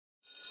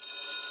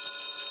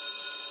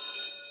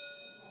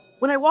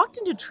When I walked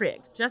into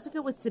Trig,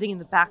 Jessica was sitting in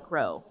the back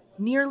row,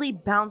 nearly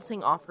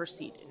bouncing off her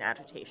seat in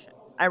agitation.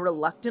 I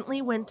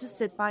reluctantly went to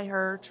sit by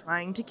her,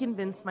 trying to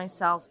convince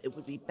myself it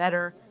would be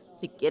better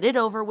to get it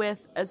over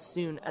with as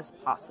soon as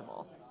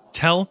possible.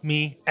 Tell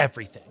me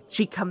everything,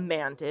 she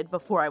commanded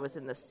before I was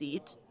in the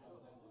seat.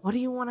 What do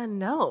you want to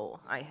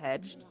know? I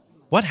hedged.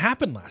 What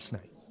happened last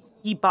night?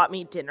 He bought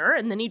me dinner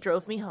and then he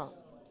drove me home.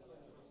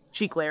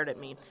 She glared at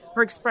me,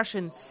 her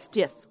expression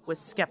stiff with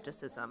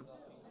skepticism.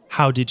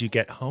 How did you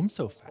get home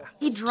so fast?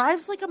 He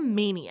drives like a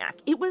maniac.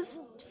 It was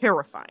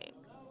terrifying.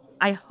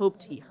 I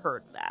hoped he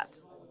heard that.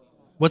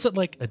 Was it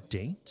like a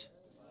date?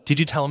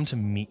 Did you tell him to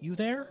meet you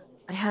there?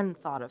 I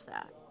hadn't thought of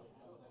that.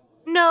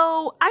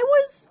 No, I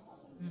was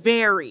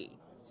very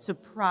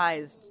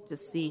surprised to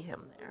see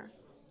him there.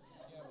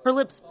 Her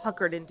lips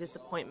puckered in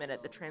disappointment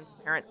at the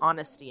transparent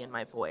honesty in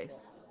my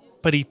voice.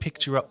 But he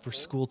picked you up for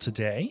school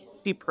today?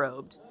 She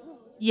probed.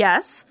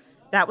 Yes,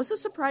 that was a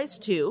surprise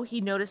too.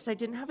 He noticed I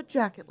didn't have a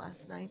jacket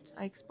last night,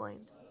 I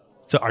explained.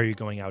 So are you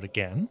going out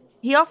again?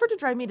 He offered to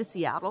drive me to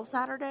Seattle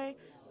Saturday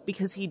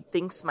because he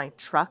thinks my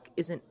truck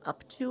isn't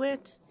up to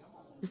it.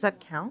 Does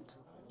that count?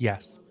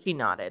 Yes. She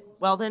nodded.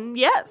 Well then,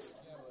 yes.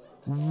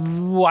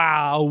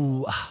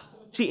 Wow.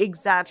 She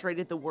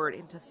exaggerated the word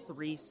into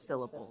 3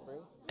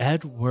 syllables.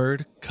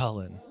 Edward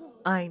Cullen.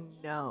 I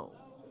know,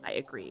 I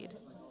agreed.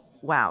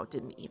 Wow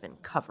didn't even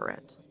cover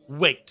it.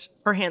 Wait.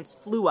 Her hands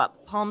flew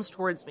up, palms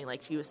towards me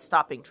like she was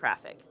stopping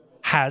traffic.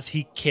 Has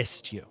he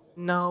kissed you?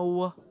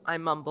 No, I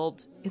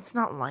mumbled. It's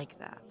not like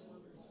that.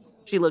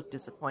 She looked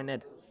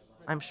disappointed.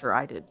 I'm sure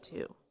I did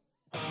too.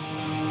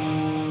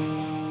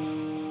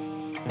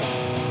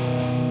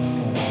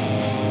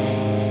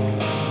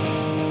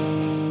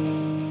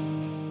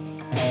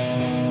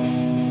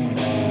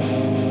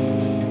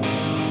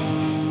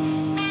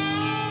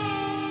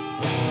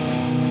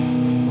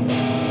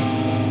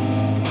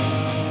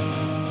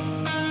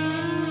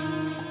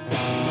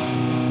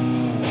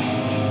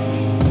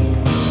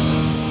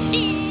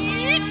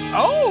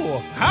 Oh,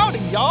 howdy,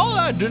 y'all.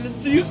 I didn't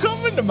see you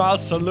come into my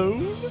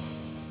saloon.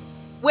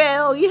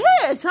 Well,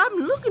 yes, I'm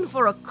looking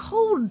for a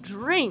cold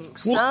drink,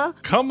 sir. Well,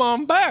 come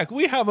on back.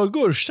 We have a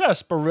good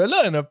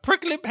sarsaparilla and a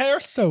prickly pear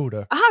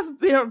soda.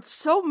 I've been on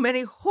so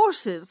many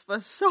horses for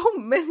so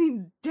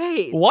many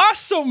days. Why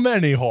so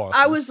many horses?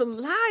 I was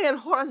lying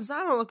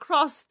horizontal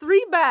across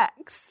 3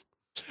 backs.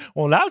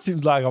 Well, that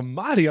seems like a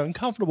mighty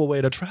uncomfortable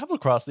way to travel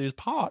across these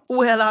parts.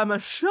 Well, I'm a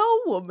show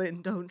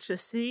woman, don't you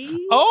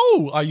see?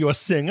 Oh, are you a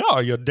singer?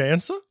 Are you a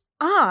dancer?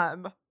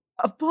 I'm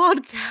a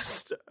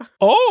podcaster.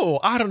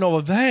 Oh, I don't know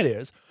what that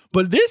is,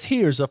 but this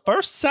here's the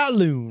first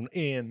saloon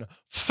in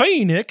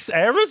Phoenix,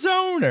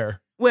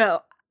 Arizona.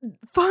 Well,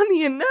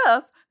 funny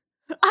enough,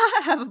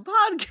 I have a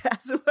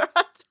podcast where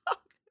I talk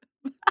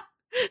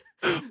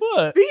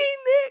What?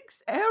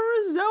 Phoenix,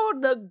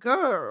 Arizona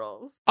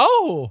girls.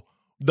 Oh,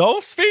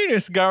 those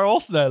Phoenix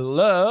girls that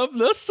love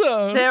the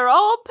sun. They're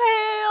all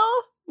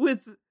pale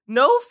with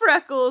no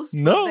freckles,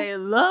 No. but they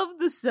love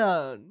the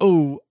sun.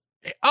 Oh,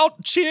 I'll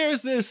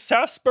cheers this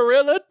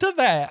sarsaparilla to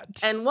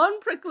that. And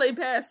 1 prickly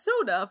pear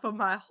soda for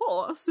my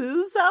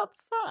horses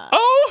outside.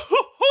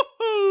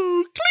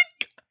 Oh,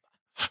 clink.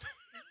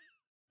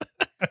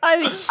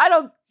 I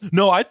don't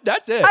No,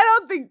 that's it. I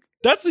don't think.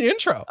 That's the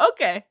intro.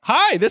 Okay.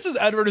 Hi, this is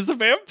Edward is a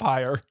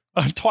Vampire,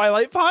 a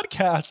Twilight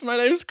podcast. My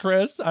name's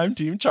Chris. I'm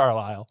Team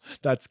Charlisle.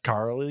 That's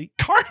Carly.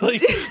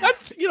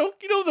 That's you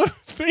know the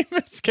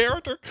famous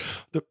character,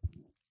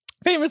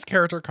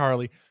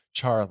 Carly,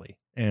 Charlie,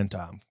 and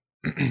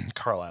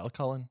Carlisle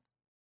Cullen.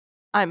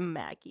 I'm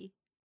Maggie.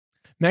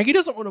 Maggie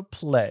doesn't want to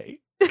play.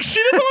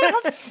 She doesn't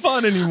want to have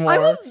fun anymore.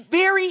 I'm a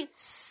very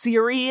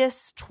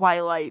serious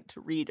Twilight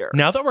reader.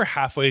 Now that we're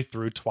halfway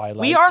through Twilight.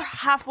 We are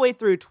halfway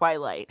through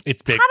Twilight.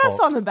 It's big, Pat us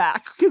folks. on the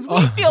back, because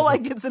we feel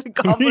like it's an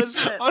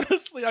accomplishment.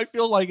 Honestly, I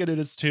feel like it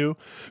is too,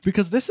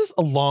 because this is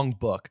a long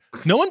book.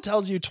 No one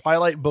tells you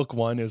Twilight book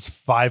 1 is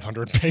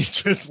 500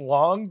 pages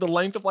long, the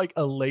length of like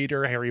a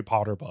later Harry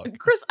Potter book.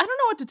 Chris, I don't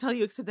know what to tell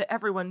you except that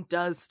everyone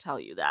does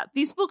tell you that.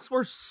 These books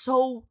were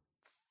so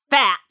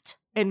fat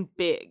and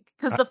big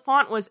because the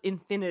font was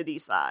infinity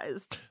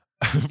sized.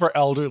 For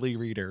elderly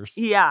readers.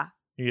 Yeah.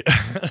 I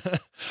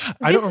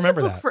don't remember this is a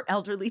book that. for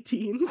elderly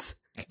teens.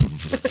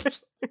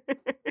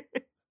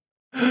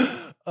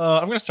 I'm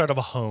going to start up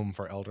a home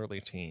for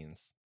elderly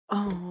teens.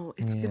 Oh,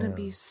 it's going to Yeah.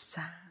 be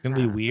sad. It's going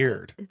to be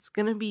weird. It's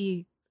going to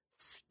be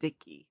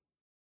sticky.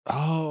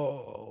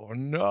 Oh,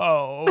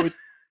 no.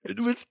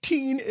 With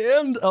teen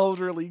and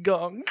elderly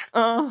gunk.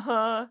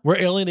 Uh-huh. We're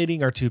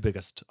alienating our 2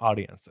 biggest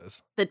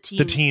audiences. The teens,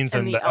 The teens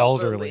and the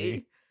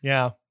elderly.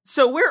 Yeah.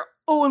 So we're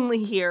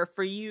only here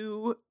for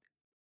you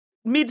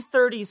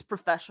mid-30s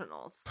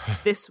professionals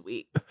this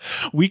week.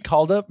 We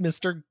called up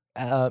Mr.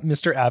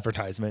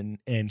 Advertisement,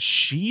 and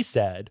she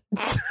said,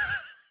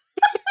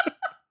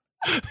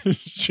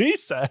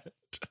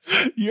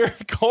 your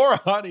core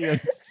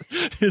audience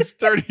is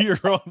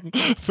 30-year-old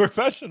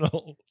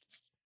professionals.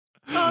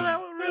 Oh, that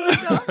one really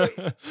got me.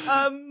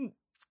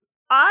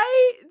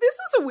 This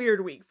was a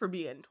weird week for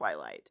me in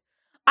Twilight.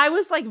 I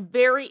was like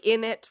very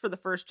in it for the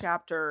first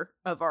chapter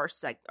of our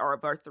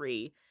of our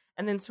 3,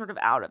 and then sort of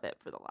out of it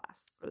for the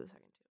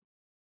second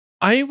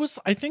 2.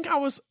 I think I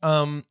was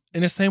in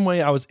the same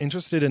way I was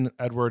interested in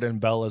Edward and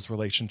Bella's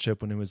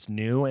relationship when it was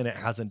new and it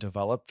hasn't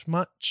developed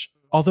much.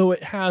 Although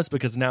it has,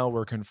 because now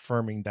we're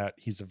confirming that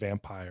he's a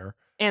vampire.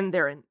 And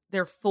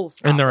they're full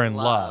stop. And they're in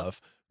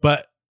love.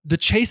 But the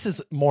chase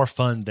is more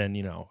fun than,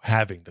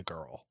 having the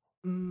girl.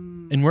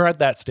 And we're at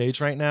that stage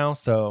right now,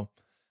 so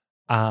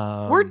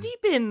we're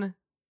deep in,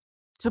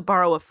 to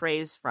borrow a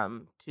phrase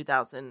from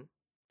 2000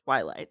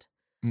 Twilight.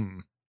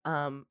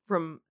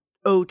 From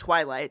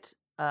Twilight,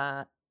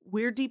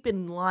 we're deep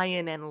in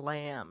lion and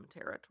lamb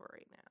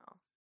territory now.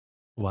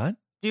 What?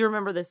 Do you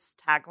remember this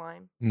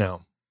tagline?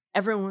 No.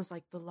 Everyone was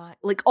like,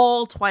 like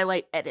all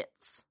Twilight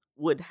edits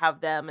would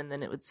have them, and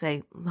then it would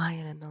say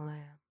Lion and the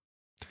Lamb.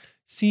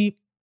 See,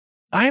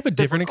 I have a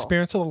different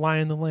experience with the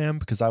Lion and the Lamb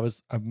because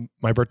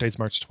my birthday's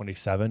March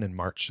 27, and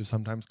March is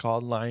sometimes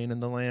called Lion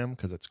and the Lamb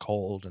because it's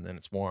cold and then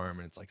it's warm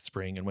and it's like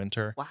spring and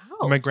winter. Wow.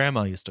 And my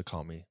grandma used to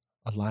call me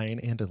a lion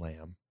and a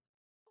lamb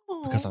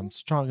because I'm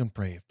strong and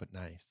brave but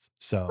nice.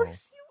 So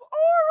Chris,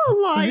 you are a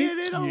lion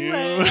and a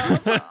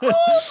lamb.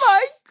 Oh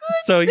my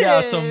goodness. So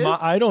yeah,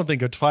 I don't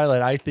think of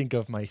Twilight. I think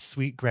of my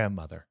sweet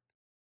grandmother.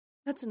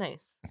 That's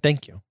nice.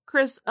 Thank you.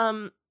 Chris,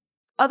 other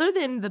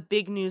than the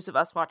big news of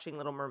us watching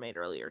Little Mermaid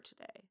earlier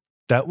today.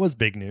 That was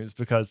big news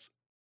because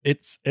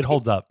it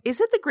holds up. Is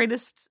it the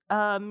greatest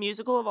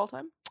musical of all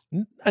time?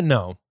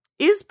 No.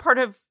 Is Part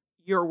of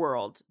Your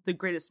World the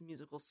greatest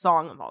musical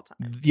song of all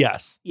time?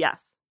 Yes.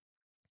 Yes.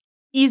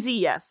 Easy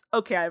yes.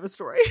 Okay, I have a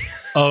story.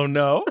 Oh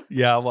no?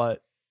 Yeah,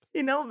 what?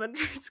 In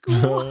elementary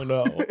school. Oh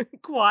no.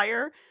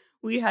 Choir,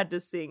 we had to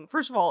sing.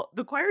 First of all,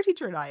 the choir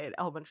teacher and I at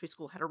elementary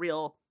school had a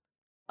real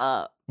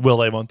will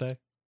they, won't they?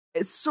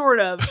 Sort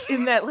of,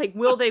 in that like,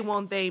 will they,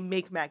 won't they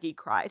make Maggie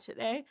cry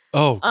today?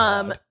 Oh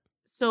God.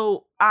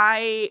 So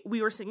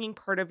we were singing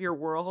Part of Your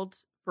World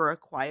for a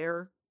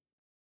choir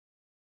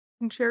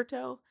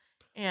concerto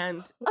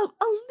and a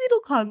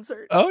little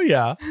concert. Oh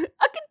yeah. A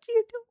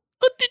concerto.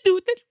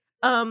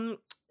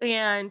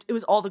 And it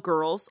was all the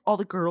girls. All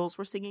the girls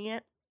were singing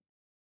it.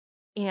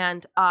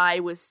 And I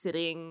was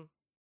sitting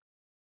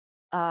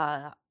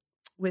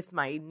with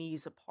my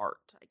knees apart,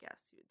 I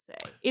guess you would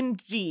say. In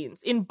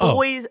jeans. In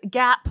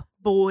Gap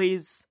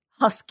boys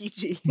husky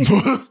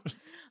jeans.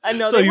 I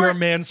know. So you were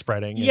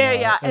manspreading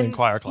in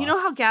choir class. You know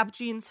how Gap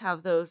jeans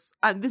have those?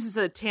 This is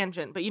a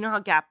tangent, but you know how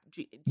Gap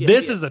jeans...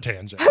 This is the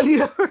tangent. Have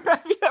you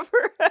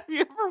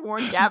ever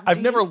worn Gap jeans?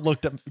 I've never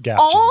looked at Gap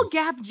All jeans.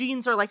 Gap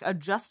jeans are like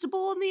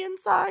adjustable on the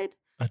inside.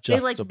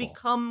 They like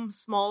become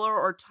smaller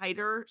or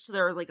tighter. So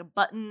they're like a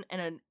button and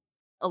an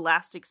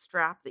elastic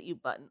strap that you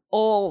button.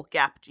 All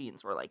Gap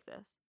jeans were like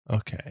this.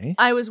 Okay.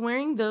 I was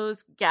wearing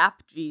those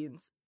Gap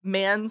jeans,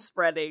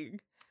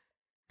 man-spreading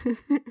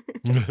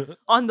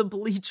on the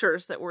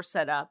bleachers that were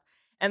set up.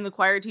 And the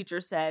choir teacher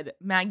said,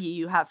 Maggie,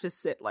 you have to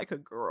sit like a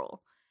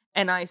girl.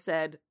 And I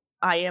said,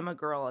 I am a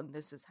girl and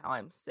this is how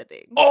I'm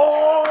sitting.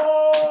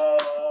 Oh!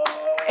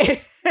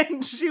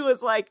 And she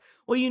was like,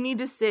 well, you need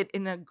to sit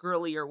in a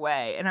girlier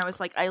way. And I was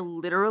like, I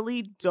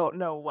literally don't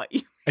know what you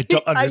mean. I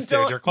don't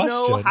understand your question. I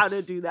don't know how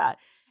to do that.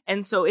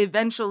 And so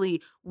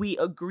eventually we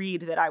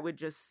agreed that I would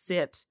just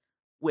sit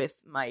with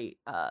my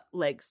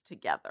legs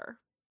together.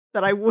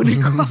 That I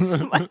wouldn't cross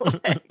my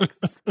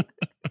legs.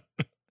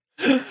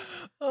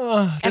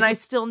 And I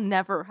still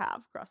never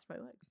have crossed my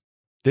legs.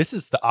 This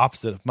is the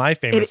opposite of my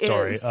famous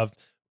story of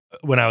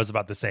when I was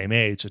about the same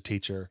age, a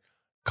teacher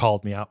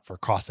called me out for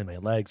crossing my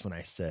legs when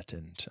I sit,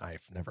 and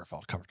I've never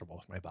felt comfortable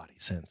with my body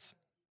since.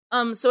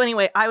 So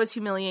anyway, I was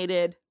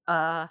humiliated,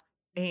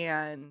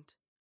 and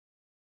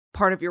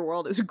Part of Your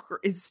World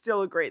is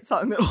still a great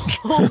song that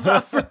holds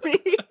up for me.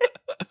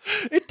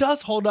 It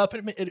does hold up.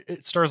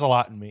 It stirs a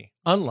lot in me.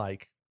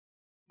 Unlike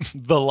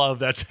the love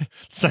that's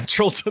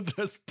central to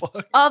this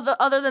book.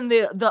 Other than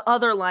the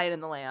other Lion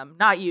and the Lamb.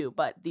 Not you,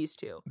 but these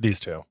two. These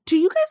two. Do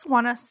you guys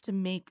want us to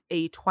make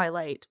a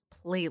Twilight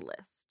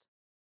playlist?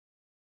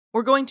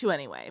 We're going to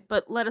anyway,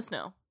 but let us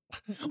know.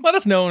 Let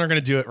us know, and we're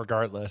going to do it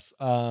regardless.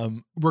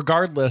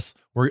 Regardless,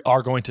 we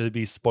are going to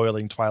be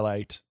spoiling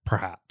Twilight,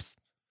 perhaps,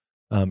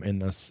 in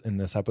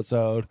this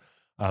episode.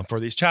 For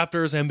these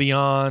chapters and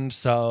beyond.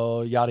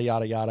 So yada,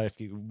 yada, yada. If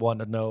you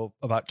want to know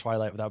about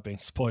Twilight without being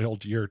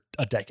spoiled, you're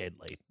a decade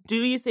late. Do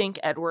you think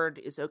Edward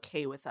is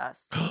okay with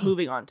us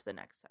moving on to the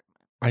next segment?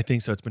 I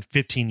think so. It's been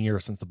 15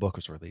 years since the book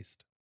was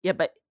released. Yeah,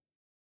 but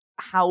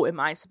how am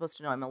I supposed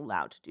to know I'm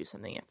allowed to do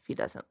something if he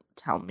doesn't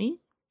tell me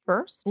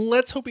first?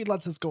 Let's hope he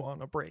lets us go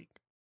on a break.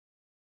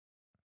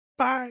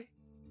 Bye.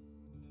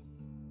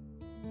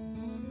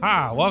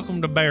 Hi,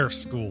 welcome to Bear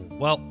School.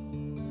 Well,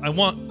 I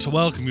want to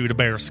welcome you to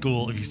Bear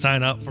School if you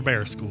sign up for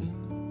Bear School.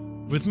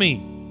 With me,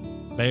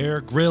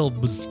 Bear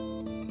Grylls.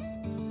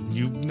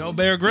 You know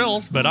Bear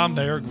Grylls, but I'm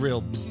Bear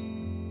Grylls.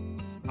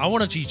 I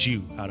want to teach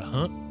you how to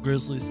hunt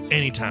grizzlies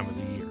any time of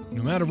the year,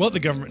 no matter what the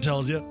government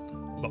tells you.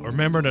 But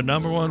remember the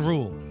number one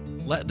rule,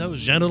 let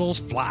those genitals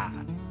fly.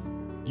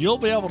 You'll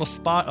be able to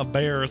spot a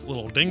bear's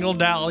little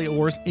dingle-dally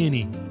or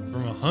any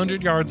from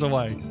 100 yards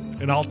away,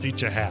 and I'll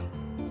teach you how.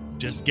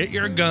 Just get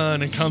your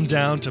gun and come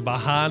down to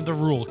Behind the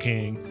Rule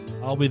King.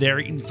 I'll be there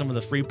eating some of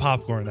the free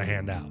popcorn they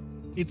hand out.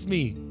 It's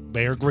me,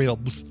 Bear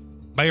Grylls.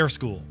 Bear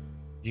School.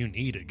 You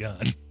need a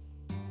gun.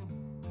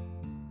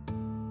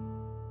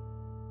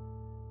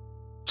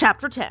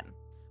 Chapter 10.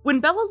 When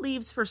Bella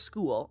leaves for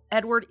school,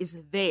 Edward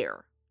is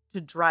there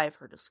to drive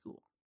her to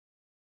school.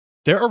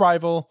 Their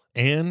arrival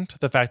and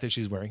the fact that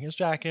she's wearing his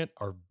jacket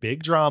are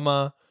big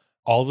drama.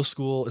 All the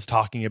school is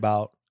talking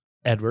about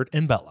Edward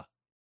and Bella.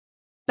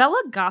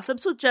 Bella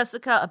gossips with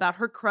Jessica about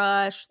her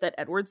crush, that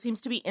Edward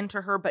seems to be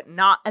into her, but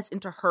not as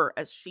into her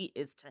as she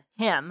is to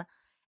him,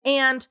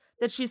 and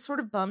that she's sort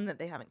of bummed that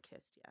they haven't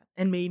kissed yet,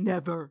 and may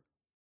never.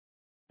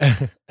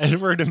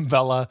 Edward and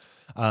Bella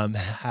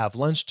have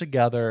lunch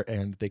together,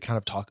 and they kind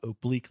of talk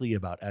obliquely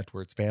about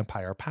Edward's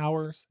vampire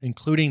powers,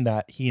 including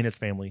that he and his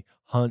family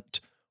hunt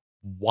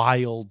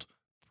wild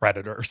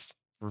predators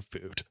for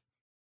food.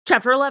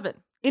 Chapter 11.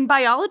 In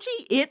biology,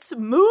 it's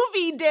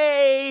movie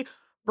day.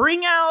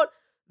 Bring out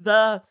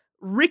the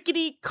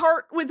rickety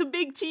cart with a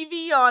big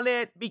TV on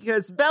it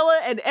because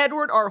Bella and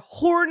Edward are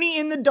horny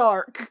in the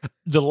dark.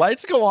 The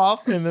lights go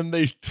off and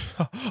then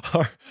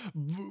our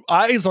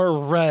eyes are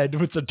red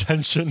with the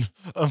tension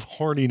of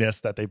horniness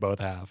that they both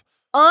have.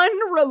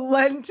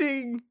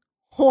 Unrelenting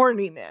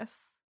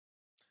horniness.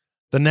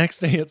 The next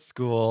day at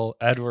school,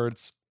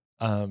 Edward's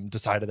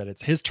decided that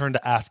it's his turn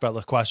to ask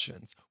Bella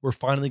questions. We're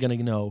finally going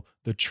to know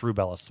the true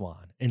Bella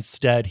Swan.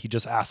 Instead, he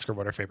just asks her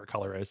what her favorite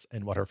color is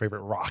and what her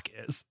favorite rock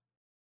is.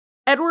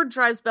 Edward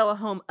drives Bella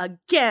home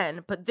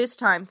again, but this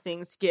time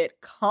things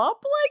get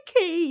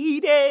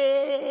complicated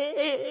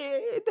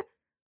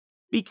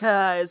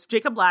because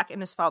Jacob Black and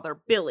his father,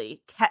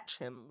 Billy, catch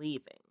him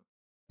leaving.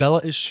 Bella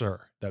is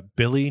sure that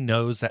Billy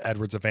knows that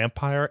Edward's a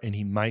vampire and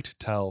he might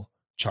tell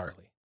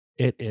Charlie.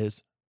 It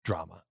is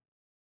drama.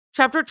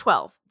 Chapter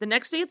 12. The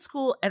next day at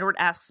school, Edward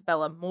asks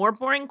Bella more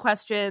boring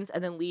questions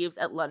and then leaves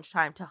at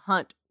lunchtime to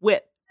hunt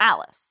with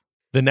Alice.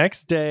 The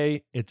next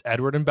day, it's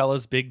Edward and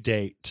Bella's big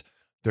date.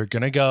 They're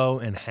going to go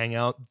and hang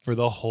out for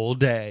the whole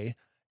day,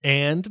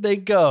 and they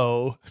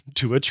go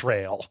to a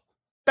trail.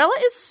 Bella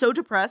is so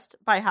depressed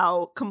by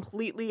how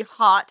completely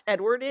hot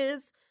Edward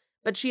is,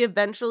 but she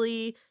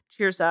eventually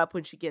cheers up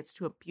when she gets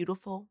to a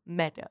beautiful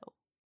meadow.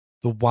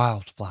 The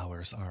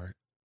wildflowers are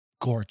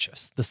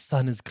gorgeous. The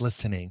sun is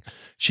glistening.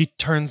 She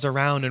turns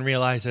around and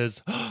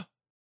realizes,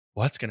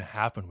 what's going to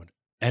happen when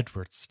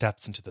Edward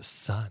steps into the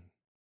sun?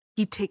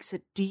 He takes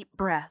a deep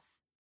breath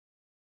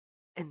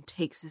and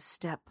takes a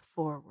step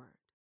forward.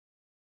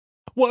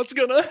 What's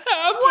going to happen?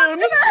 What's going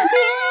to happen?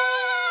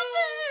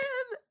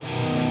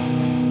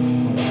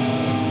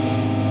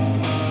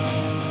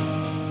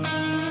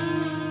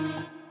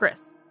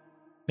 Chris.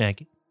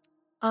 Maggie.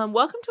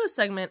 Welcome to a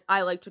segment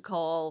I like to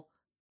call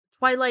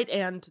Twilight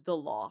and the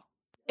Law.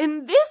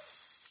 In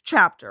this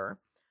chapter,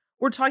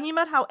 we're talking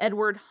about how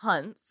Edward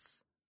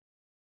hunts,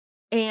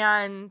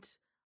 and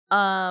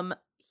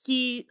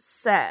he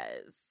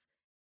says,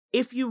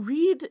 if you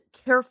read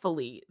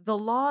carefully, the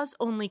laws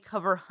only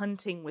cover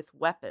hunting with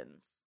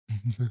weapons.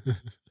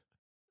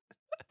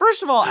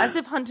 First of all, as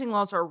if hunting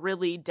laws are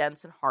really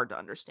dense and hard to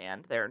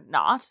understand. They're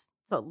not. It's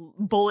a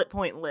bullet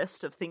point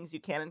list of things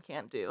you can and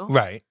can't do.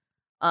 Right.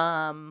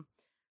 So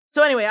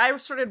anyway, I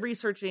started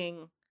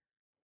researching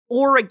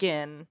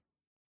Oregon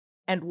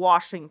and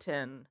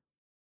Washington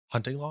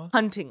hunting laws.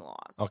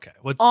 Okay.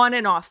 What's on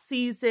and off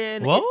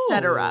season, Whoa.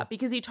 etc.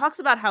 Because he talks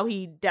about how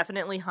he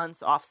definitely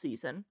hunts off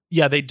season.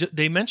 Yeah,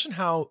 they mention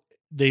how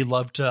they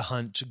love to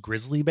hunt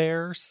grizzly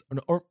bears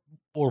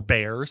or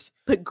bears.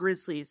 But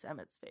grizzly's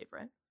Emmett's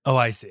favorite. Oh,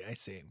 I see.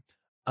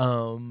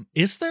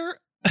 Is there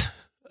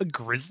a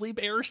grizzly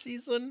bear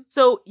season?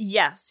 So,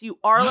 yes, you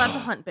are allowed to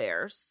hunt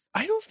bears.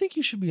 I don't think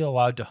you should be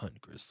allowed to hunt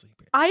grizzly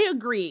bears. I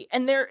agree.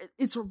 And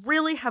it's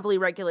really heavily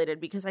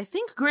regulated because I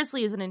think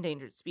grizzly is an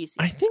endangered species.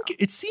 I think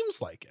it seems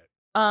like it.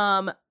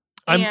 I'm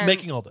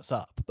making all this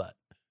up, but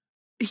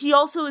he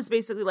also is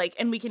basically like,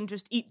 and we can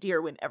just eat deer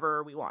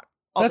whenever we want.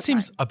 That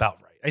seems about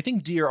right. I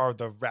think deer are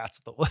the rats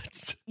of the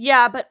woods.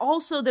 Yeah, but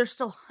also there's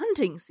still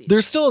hunting season.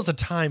 There still is a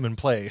time and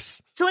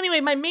place. So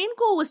anyway, my main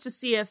goal was to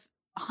see if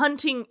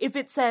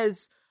it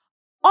says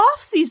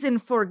off season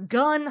for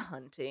gun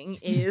hunting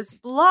is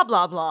blah,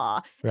 blah,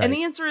 blah. Right. And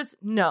the answer is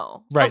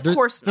no. Right. Of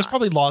course not. There's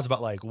probably laws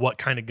about like what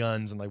kind of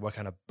guns and like what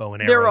kind of bow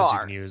and arrows you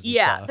can use. And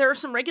yeah. stuff. There are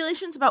some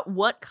regulations about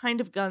what kind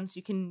of guns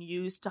you can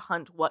use to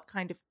hunt what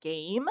kind of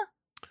game,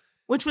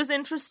 which was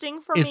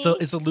interesting for me. Is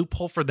the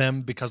loophole for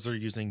them because they're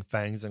using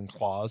fangs and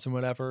claws and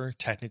whatever?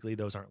 Technically,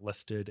 those aren't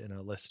listed in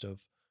a list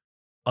of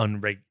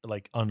illegal's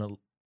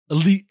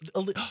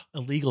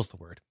the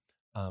word.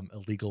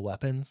 Illegal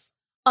weapons.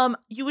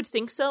 You would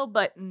think so,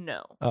 but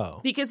no.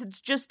 Oh. Because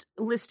it's just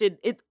listed.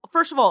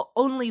 First of all,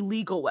 only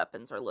legal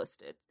weapons are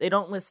listed. They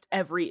don't list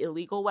every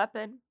illegal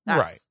weapon.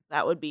 Right.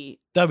 That'd be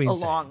a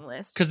long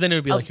list. Because then it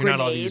would be like you're not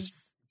allowed to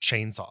use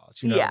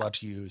chainsaws. You're not allowed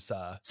to use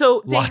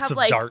so they lots have of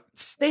like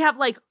darts. they have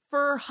like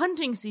for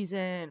hunting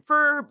season,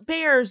 for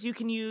bears you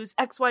can use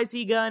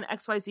XYZ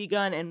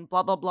gun, and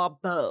blah blah blah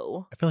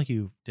bow. I feel like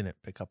you didn't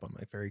pick up on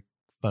my very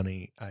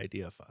funny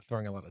idea of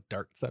throwing a lot of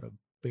darts at a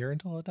bear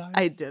until it dies.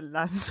 I didn't.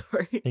 I'm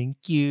sorry.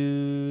 Thank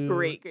you.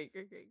 Great.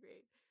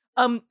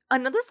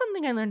 Another fun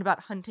thing I learned about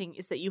hunting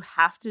is that you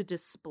have to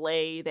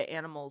display the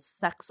animal's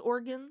sex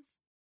organs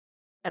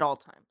at all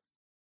times.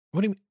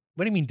 What do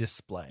you mean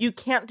display? You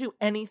can't do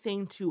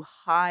anything to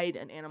hide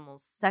an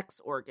animal's sex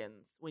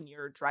organs when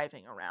you're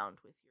driving around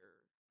with your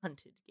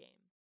hunted game.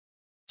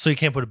 So you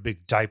can't put a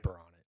big diaper on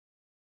it.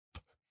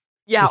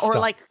 Yeah, or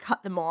like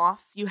cut them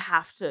off. You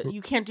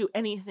can't do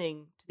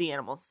anything to the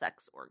animal's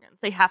sex organs.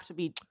 They have to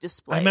be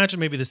displayed. I imagine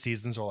maybe the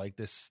seasons are like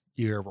this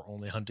year we're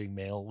only hunting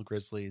male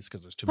grizzlies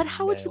because there's too many. But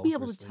how would you be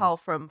able to tell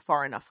from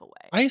far enough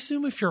away? I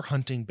assume if you're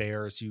hunting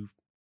bears, you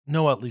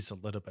know at least a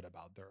little bit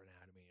about their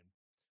anatomy and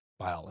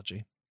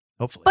biology.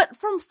 Hopefully. But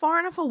from far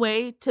enough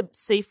away to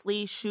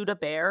safely shoot a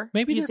bear,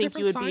 maybe you think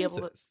you would be able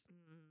to?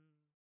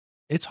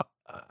 It's.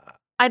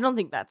 I don't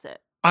think that's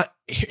it.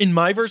 In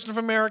my version of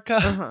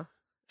America,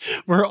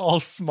 we're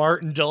all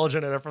smart and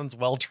diligent, and everyone's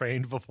well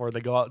trained before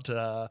they go out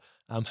to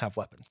have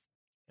weapons.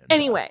 And,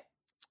 anyway,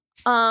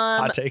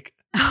 hot take.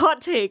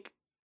 Hot take.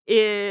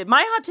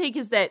 My hot take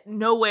is that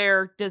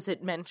nowhere does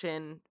it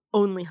mention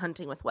only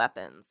hunting with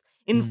weapons.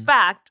 In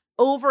fact,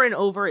 over and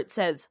over it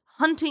says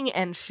hunting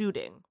and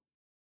shooting.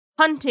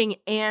 Hunting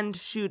and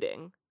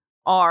shooting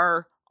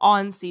are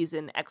on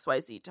season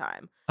XYZ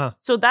time. Huh.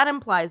 So that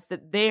implies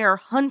that they're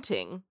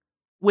hunting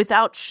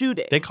without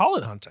shooting. They call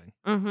it hunting.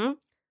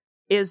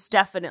 Is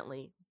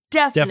definitely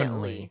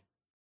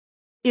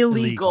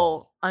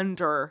illegal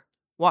under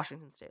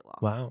Washington state law.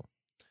 Wow.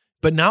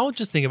 But now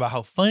just think about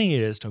how funny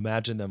it is to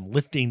imagine them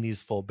lifting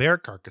these full bear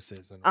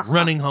carcasses and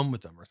running home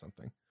with them or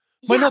something.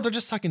 Why no, they're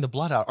just sucking the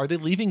blood out. Are they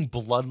leaving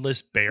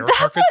bloodless bear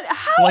carcasses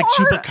like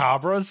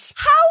chupacabras?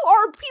 How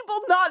are people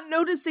not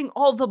noticing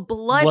all the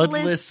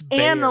bloodless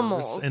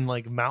animals and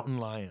like mountain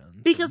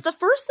lions? Because the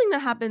first thing that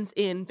happens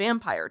in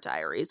Vampire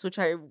Diaries, which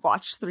I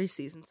watched 3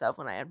 seasons of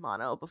when I had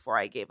mono before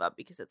I gave up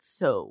because it's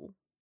so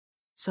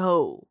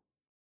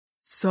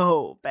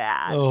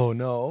bad. Oh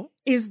no.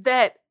 Is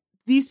that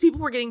these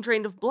people were getting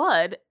drained of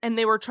blood and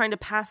they were trying to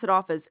pass it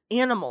off as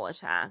animal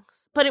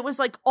attacks, but it was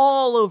like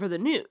all over the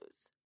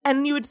news.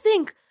 And you would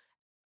think,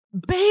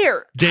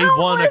 Day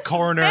one at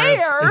coroner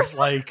is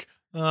like,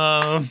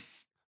 some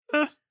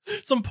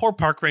poor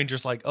park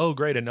ranger's like, oh,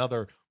 great,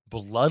 another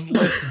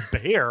bloodless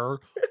bear.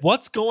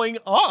 What's going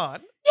on?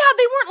 Yeah,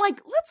 they weren't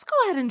like, let's go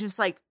ahead and just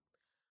like,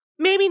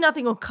 maybe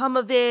nothing will come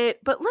of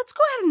it, but let's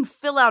go ahead and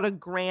fill out a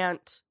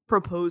grant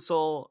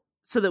proposal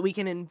so that we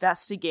can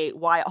investigate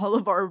why all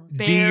of our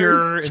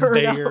bears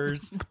turn up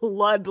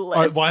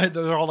bloodless. Why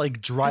they're all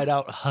like dried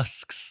out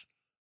husks.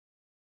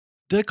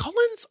 The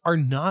Cullens are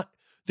not,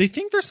 they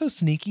think they're so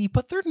sneaky,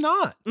 but they're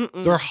not.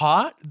 They're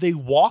hot. They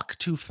walk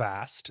too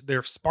fast.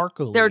 They're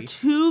sparkly. They're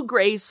too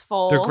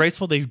graceful. They're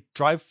graceful. They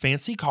drive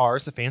fancy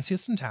cars, the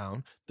fanciest in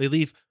town. They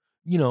leave,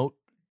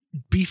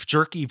 beef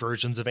jerky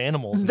versions of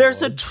animals.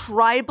 There's a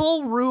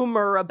tribal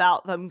rumor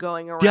about them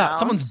going around. Yeah,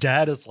 someone's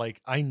dad is like,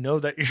 I know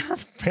that you're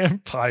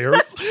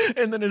vampires.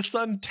 And then his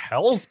son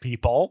tells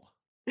people.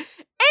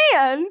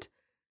 And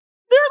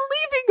they're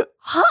leaving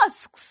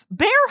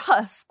bear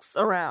husks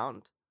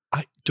around.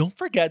 Don't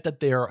forget that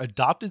they are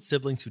adopted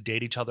siblings who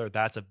date each other.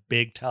 That's a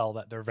big tell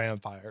that they're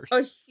vampires.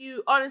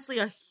 Honestly,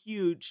 a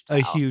huge tell.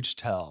 A huge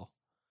tell.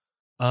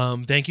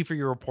 Thank you for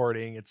your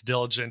reporting. It's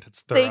diligent.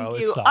 It's thorough. Thank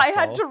you. It's I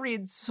had to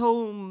read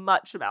so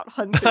much about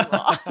hunting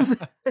laws.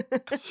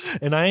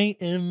 And I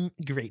am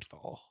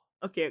grateful.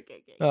 Okay.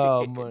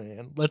 Oh,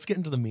 man. Let's get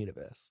into the meat of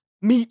this.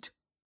 Meat.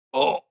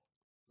 Oh,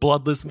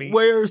 bloodless meat.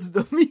 Where's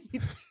the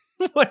meat?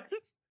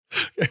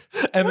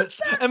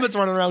 Emmett's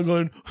running around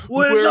going,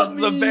 Where's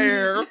the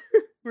bear?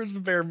 Where's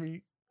the bear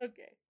meat?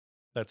 Okay.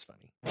 That's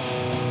funny.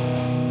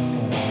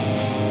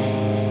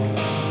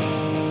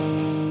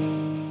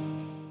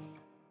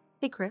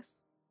 Hey, Chris.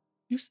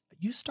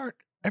 You start,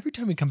 every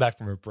time we come back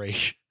from a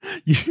break,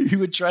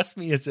 you address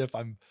me as if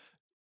I'm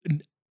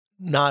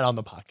not on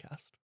the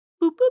podcast.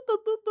 Boop, boop,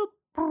 boop,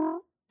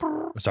 boop,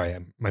 boop. Sorry,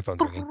 my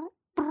phone's ringing.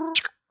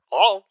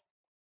 Hello?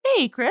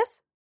 Hey, Chris.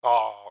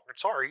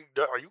 Sorry.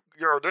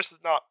 This is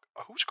not,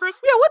 who's Chris?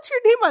 Yeah, what's your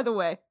name, by the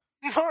way?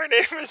 My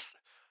name is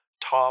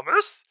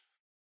Thomas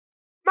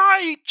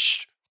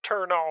Meich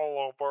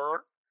Turnoliver.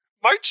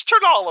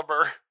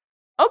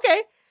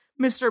 Okay,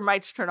 Mr.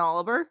 Meich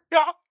Turnoliver.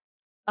 Yeah.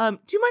 Do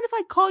you mind if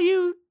I call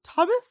you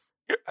Thomas?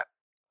 Yeah.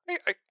 Hey,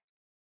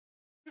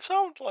 you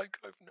sound like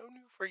I've known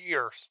you for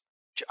years.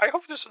 I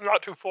hope this is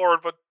not too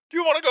forward, but do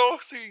you want to go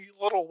see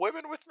Little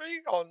Women with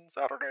me on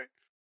Saturday?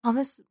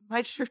 Thomas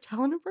Meich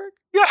Turnoliver?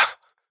 Yeah.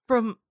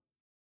 From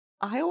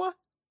Iowa?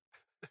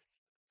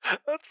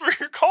 That's where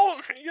you're calling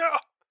me, yeah.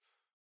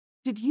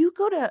 Did you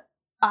go to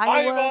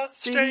Iowa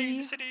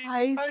City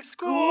High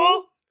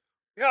School?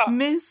 Yeah.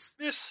 Miss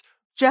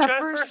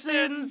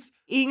Jefferson's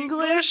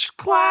English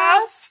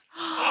class?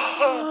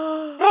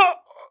 I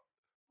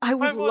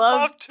would would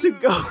love to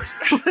go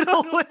to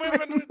Little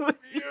Women with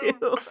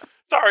you.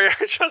 Sorry,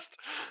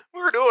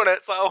 we were doing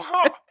it, so.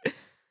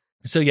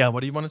 So yeah,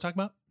 what do you want to talk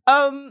about?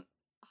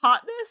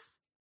 Hotness?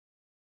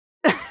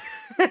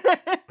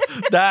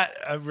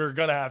 That we're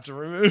gonna have to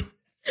remove.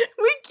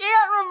 We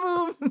can't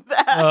remove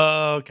that.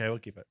 Okay, we'll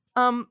keep it.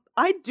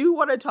 I do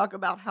want to talk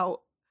about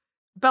how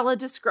Bella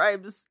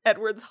describes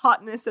Edward's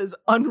hotness as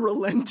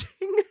unrelenting.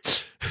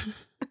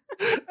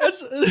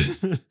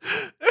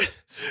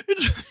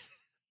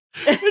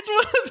 It's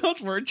one of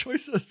those word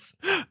choices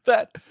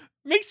that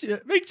makes you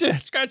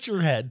scratch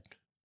your head.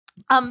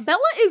 Bella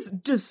is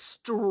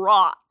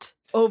distraught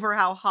over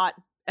how hot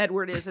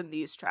Edward is in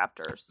these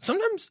chapters.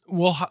 Sometimes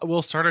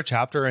we'll start a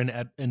chapter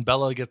and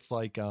Bella gets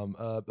like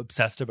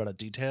obsessed about a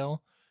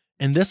detail,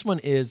 and this one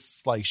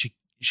is like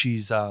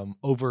she's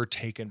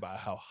overtaken by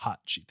how hot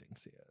she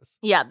thinks he is.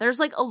 Yeah, there's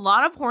like a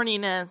lot of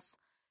horniness,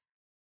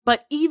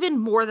 but even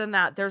more than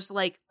that, there's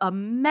like a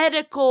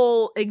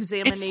medical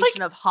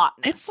examination of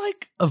hotness. It's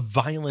like a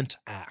violent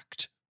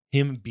act.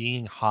 Him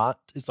being hot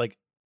is like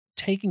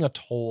taking a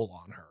toll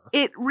on her.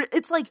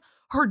 It's like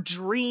her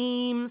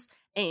dreams,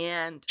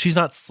 and she's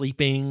not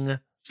sleeping.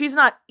 She's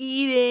not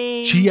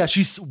eating.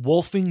 She's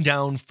wolfing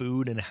down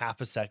food in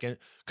half a second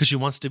because she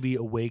wants to be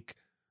awake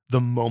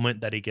the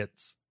moment that he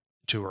gets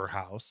to her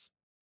house.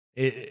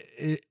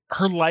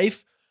 Her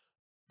life,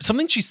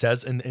 something she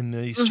says in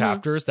these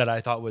chapters that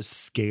I thought was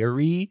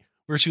scary,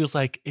 where she was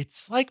like,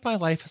 it's like my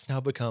life has now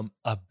become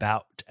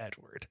about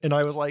Edward. And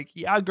I was like,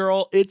 yeah,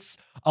 girl, it's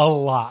a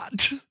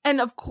lot. And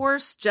of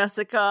course,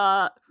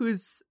 Jessica,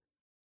 who's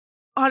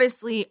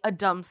honestly a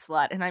dumb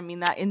slut. And I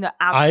mean that in the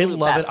absolute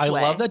best way. I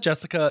love that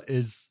Jessica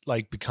is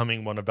like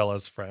becoming one of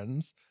Bella's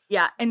friends.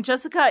 Yeah. And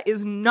Jessica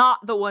is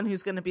not the one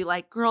who's going to be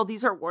like, girl,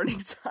 these are warning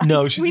signs.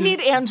 No, we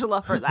need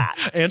Angela for that.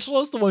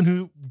 Angela's the one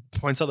who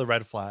points out the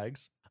red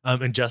flags.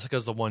 And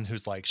Jessica's the one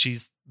who's like,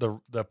 she's the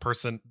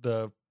person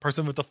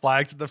with the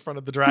flags at the front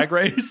of the drag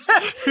race.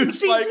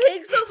 She like,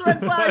 takes those red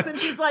flags and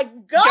she's like,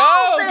 go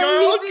baby!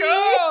 Girl,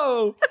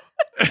 go!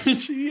 And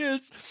she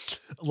is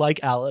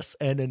like Alice,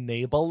 an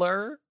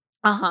enabler.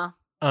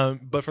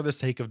 But for the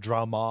sake of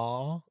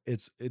drama,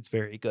 it's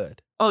very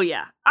good. Oh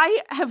yeah,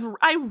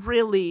 I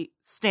really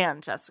stan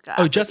Jessica.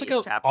 Oh,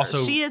 Jessica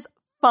also, she is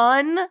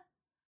fun.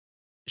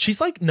 She's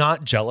like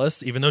not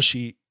jealous, even though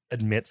she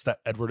admits that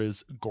Edward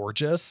is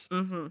gorgeous.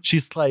 Mm-hmm.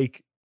 She's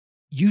like,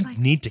 you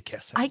need to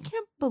kiss him. I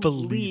can't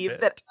believe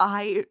that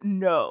I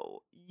know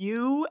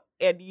you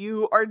and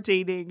you are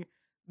dating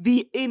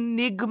the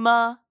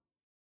enigma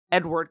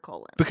Edward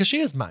Cullen. Because she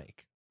has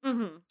Mike.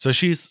 Mm-hmm. So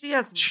she has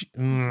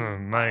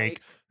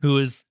Mike, who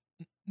is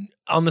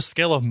on the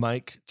scale of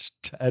Mike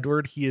to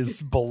Edward, he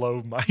is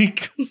below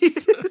Mike.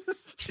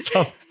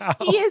 Somehow.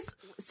 He is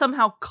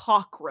somehow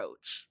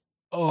cockroach.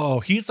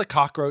 Oh, he's a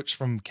cockroach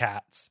from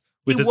Cats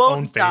with his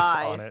own face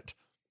on it.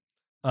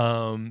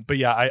 But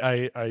yeah,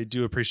 I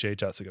do appreciate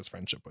Jessica's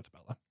friendship with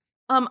Bella.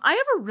 I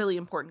have a really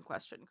important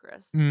question,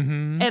 Chris.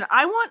 Mm-hmm. And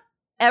I want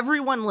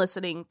everyone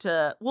listening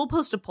we'll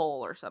post a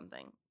poll or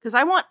something, because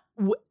I want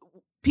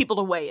people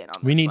to weigh in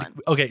on this one.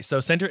 Okay, so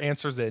send your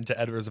answers in to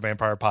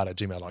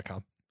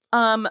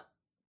edwardsvampirepod@gmail.com.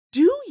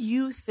 Do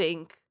you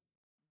think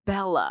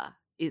Bella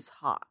is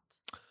hot?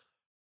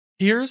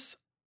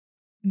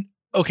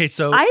 Okay,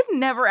 so I've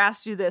never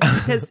asked you this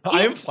because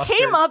it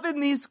came up in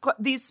these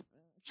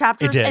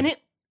chapters, and it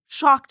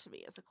shocked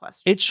me as a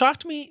question. It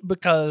shocked me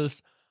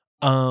because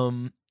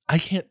I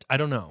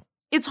don't know.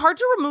 It's hard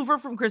to remove her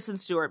from Kristen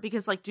Stewart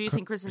because, like, do you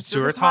think Kristen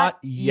Stewart's hot?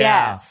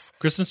 Yeah. Yes.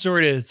 Kristen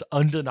Stewart is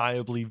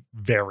undeniably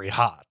very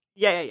hot.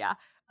 Yeah.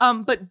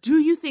 But do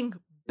you think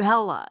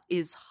Bella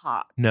is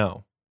hot?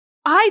 No.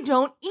 I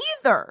don't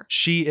either.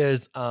 She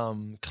is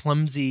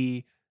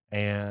clumsy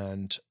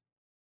and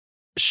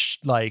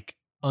like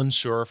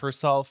unsure of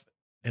herself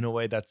in a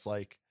way that's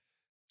like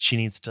she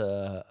needs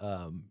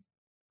to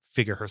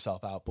figure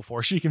herself out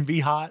before she can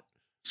be hot.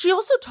 She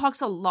also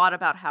talks a lot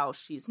about how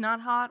she's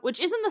not hot, which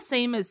isn't the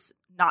same as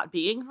not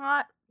being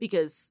hot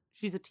because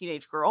she's a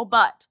teenage girl,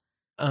 but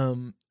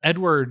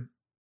Edward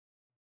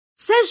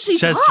says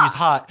she's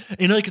hot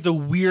in like the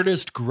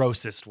weirdest,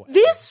 grossest way.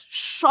 This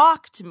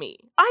shocked me.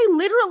 I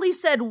literally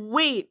said,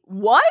 wait,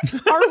 what?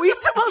 Are we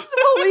supposed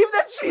to believe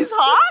that she's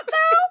hot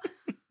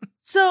now?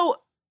 So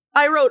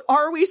I wrote,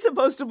 are we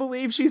supposed to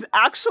believe she's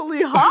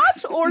actually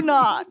hot or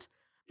not?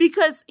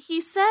 Because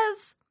he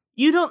says,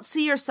 you don't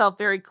see yourself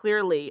very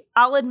clearly.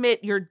 I'll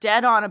admit you're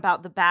dead on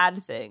about the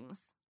bad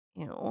things.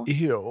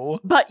 Ew.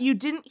 But you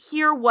didn't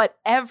hear what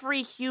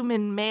every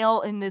human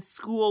male in this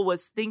school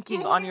was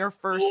thinking on your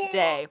first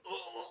day.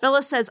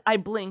 Bella says, I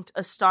blinked,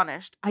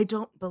 astonished. I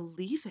don't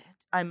believe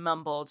it, I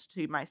mumbled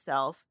to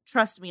myself.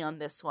 Trust me on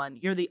this one.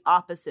 You're the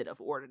opposite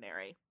of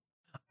ordinary.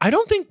 I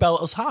don't think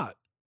Bella's hot.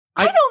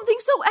 I don't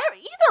think so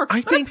either.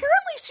 But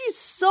apparently she's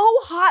so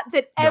hot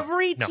that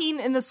every teen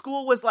in the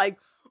school was like,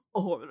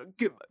 oh, I'm gonna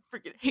get my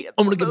freaking hands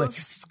on those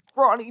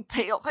scrawny,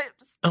 pale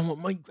hips. I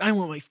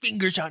want my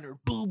fingers on her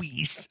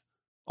boobies.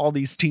 All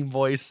these teen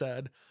boys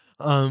said.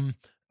 I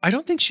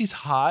don't think she's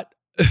hot.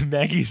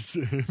 Maggie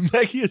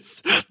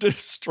is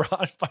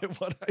distraught by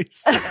what I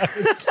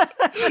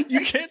said.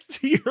 You can't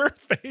see her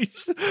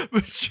face,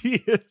 but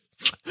she is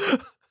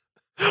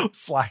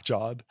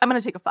slack-jawed. I'm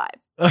going to take a 5.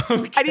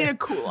 Okay. I need a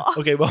cool off.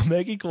 Okay, well,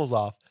 Maggie cools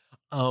off.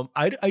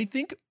 I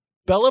think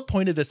Bella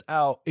pointed this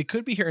out. It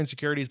could be her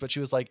insecurities, but she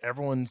was like,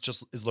 everyone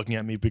just is looking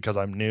at me because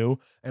I'm new.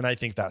 And I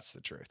think that's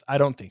the truth. I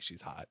don't think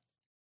she's hot.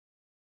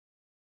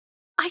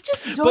 I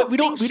just don't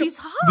think she's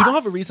hot. We don't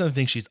have a reason to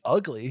think she's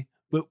ugly,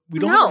 but we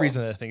don't have a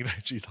reason to think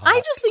that she's hot. I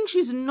just think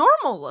she's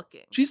normal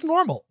looking. She's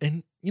normal.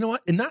 And you know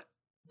what? And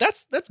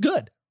that's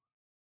good.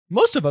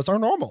 Most of us are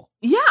normal.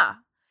 Yeah.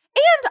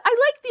 And I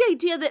like the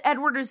idea that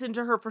Edward is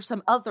into her for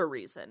some other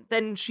reason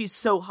than she's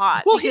so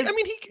hot. Well, he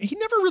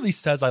never really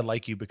says, I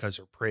like you because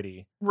you're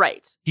pretty.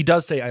 Right. He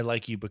does say, I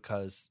like you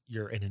because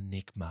you're an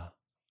enigma.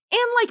 And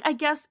like, I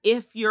guess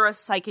if you're a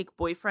psychic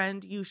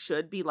boyfriend, you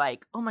should be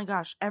like, oh my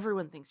gosh,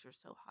 everyone thinks you're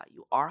so hot.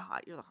 You are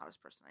hot. You're the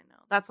hottest person I know.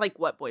 That's like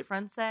what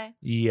boyfriends say.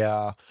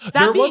 Yeah. That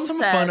there was being some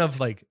said- fun of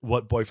like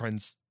what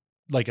boyfriends,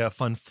 like a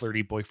fun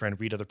flirty boyfriend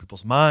read other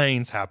people's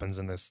minds happens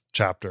in this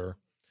chapter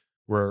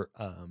where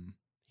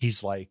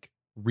he's like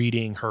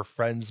reading her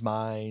friends'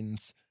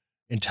 minds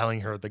and telling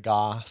her the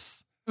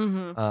goss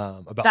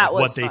about That like,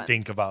 was what they fun.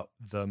 think about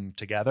them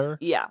together.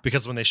 Yeah.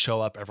 Because when they show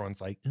up,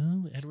 everyone's like,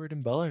 oh, Edward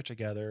and Bella are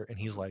together. And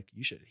he's like,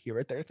 you should hear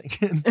what they're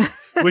thinking,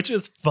 which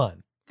is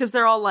fun. Because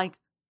they're all like,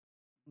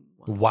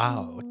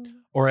 Wow.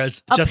 Or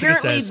as Jessica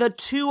Apparently says, the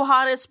 2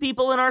 hottest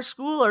people in our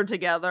school are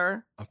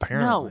together.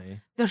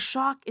 apparently. The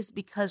shock is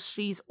because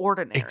she's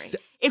ordinary. Exa-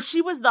 If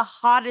she was the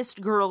hottest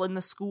girl in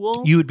the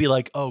school, You would be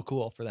like, oh,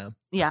 cool for them.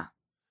 yeah.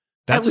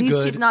 That's At a least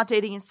good. he's not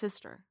dating his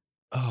sister.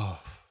 Oh.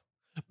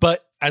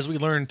 But as we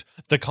learned,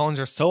 the Cullens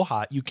are so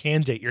hot, you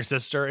can date your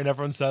sister, and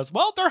everyone says,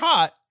 well, they're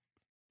hot.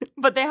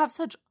 But they have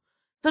such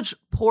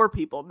poor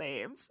people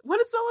names. What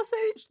does Bella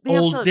say?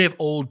 They have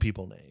old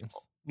people names.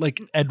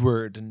 Like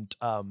Edward and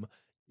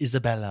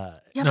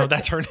Isabella. Yeah, no, but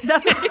that's her name.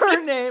 That's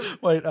her name.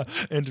 Wait,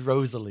 and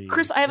Rosalie.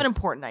 Chris, I have an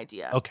important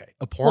idea. Okay.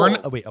 A porn?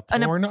 Hold. Oh, wait, a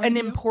An porn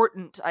idea?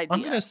 important idea.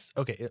 I'm going to...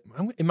 Okay.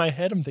 In my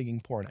head, I'm thinking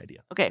porn idea.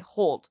 Okay,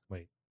 hold.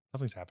 Wait.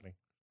 Something's happening.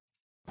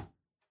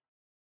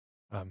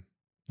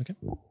 Okay.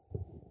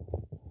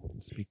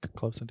 Speak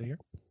close into here.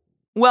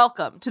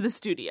 Welcome to the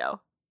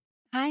studio.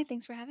 Hi,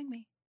 thanks for having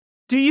me.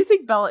 Do you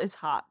think Bella is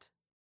hot?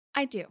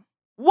 I do.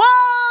 Whoa!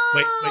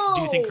 Wait.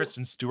 Do you think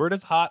Kristen Stewart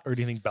is hot, or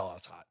do you think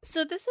Bella's hot?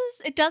 So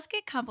it does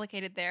get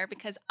complicated there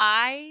because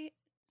I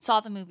saw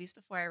the movies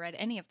before I read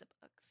any of the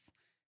books.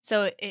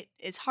 So it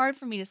is hard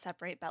for me to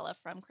separate Bella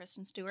from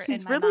Kristen Stewart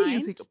She's in my really mind.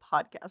 using a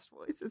podcast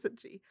voice, isn't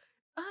she?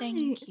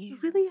 Thank you.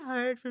 It's really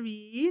hard for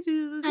me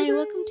to. Hi,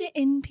 welcome to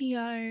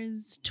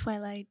NPR's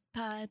Twilight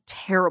Pod.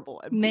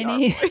 terrible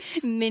NPR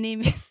voice.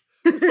 Mini.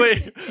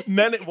 Wait,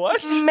 men at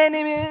what? Men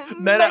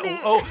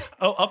at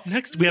up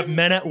next we have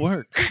men at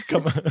work.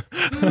 Come on.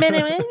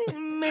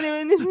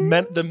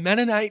 The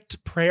Mennonite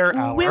prayer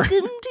hour.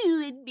 Welcome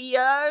to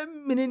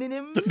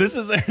NPR. This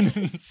is an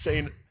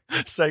insane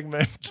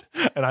segment,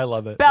 and I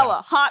love it.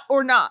 Bella, hot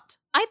or not?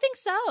 I think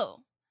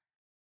so.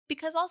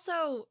 Because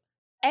also,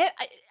 I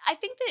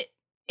think that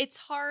it's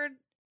hard,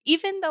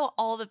 even though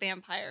all the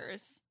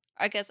vampires,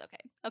 I guess,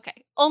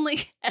 okay,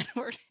 only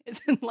Edward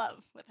is in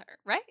love with her,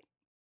 right?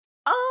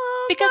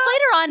 Because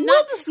later on,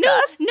 we'll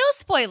discuss. no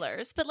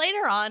spoilers, but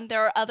later on,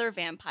 there are other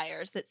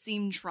vampires that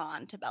seem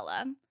drawn to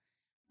Bella.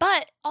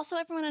 But also,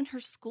 everyone in her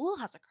school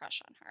has a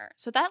crush on her.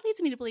 So that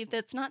leads me to believe that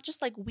it's not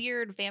just like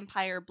weird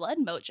vampire blood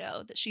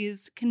mojo, that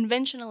she's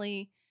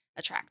conventionally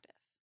attractive.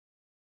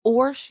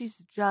 Or she's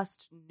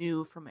just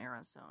new from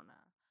Arizona.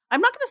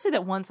 I'm not going to say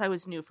that once I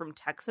was new from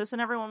Texas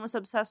and everyone was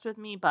obsessed with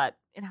me, but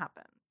it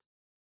happened.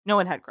 No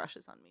one had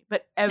crushes on me,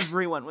 but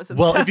everyone was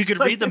obsessed. Well, if you could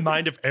with read the me.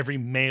 mind of every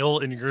male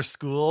in your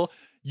school,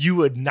 you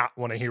would not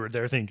want to hear what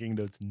they're thinking.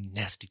 Those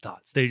nasty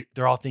thoughts.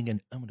 They're all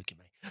thinking, I'm going to get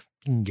my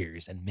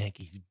fingers and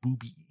Maggie's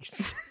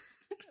boobies.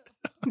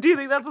 Do you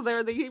think that's what they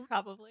were thinking?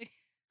 Probably.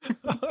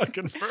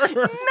 Confirmed.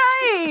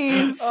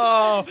 Nice.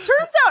 Oh.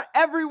 Turns out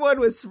everyone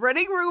was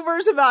spreading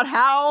rumors about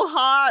how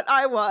hot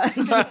I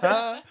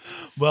was.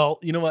 Well,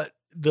 you know what?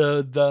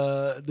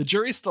 The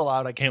jury's still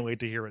out. I can't wait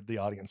to hear what the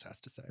audience has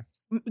to say.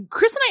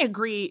 Chris and I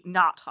agree,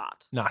 not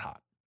hot. Not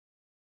hot.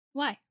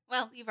 Why?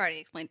 Well, you've already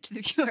explained it to the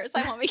viewers.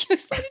 I won't make you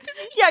explain it to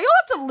me. Yeah, you'll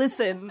have to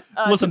listen,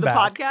 Listen to the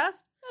back. podcast.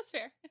 That's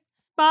fair.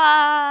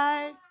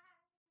 Bye.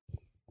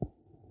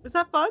 Was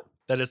that fun?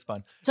 That is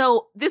fun.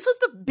 So this was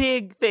the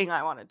big thing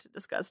I wanted to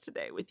discuss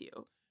today with you.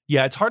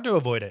 Yeah, it's hard to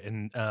avoid it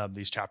in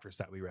these chapters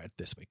that we read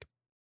this week.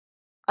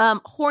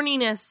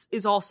 Horniness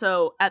is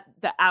also at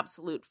the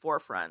absolute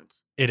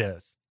forefront. It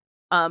is.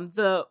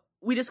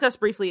 We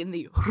discussed briefly in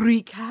the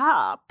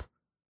recap,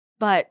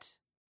 but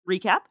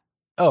recap?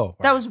 Oh,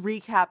 That was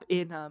recap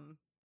in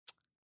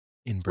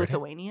in Britain.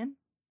 Lithuanian.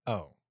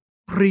 Oh,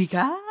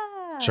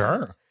 Recap.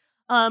 sure.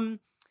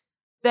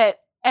 That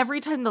every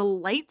time the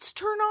lights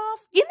turn off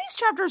in these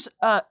chapters,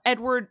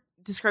 Edward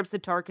describes the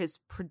dark as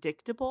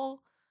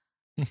predictable.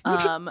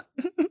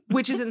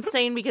 Which is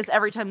insane because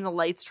every time the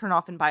lights turn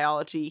off in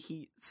biology,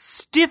 he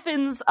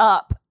stiffens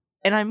up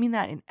And I mean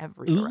that in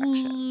every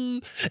direction.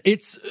 Ooh.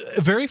 It's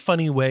a very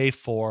funny way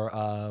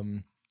for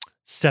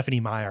Stephanie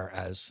Meyer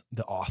as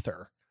the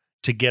author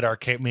to get our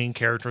main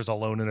characters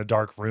alone in a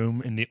dark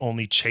room, and the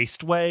only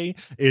chaste way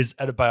is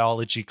at a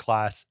biology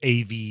class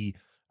AV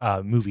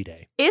movie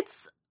day.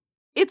 It's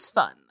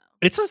fun.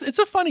 It's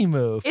a funny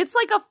move. It's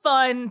like a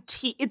fun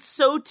it's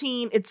so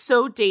teen, it's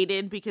so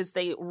dated because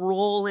they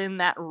roll in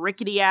that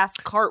rickety ass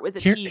cart with a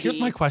TV. Here's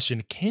my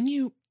question. Can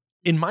you,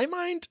 in my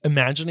mind,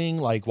 imagining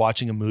like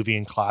watching a movie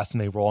in class and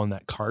they roll in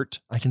that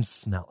cart, I can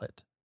smell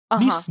it.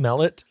 Can you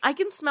smell it? I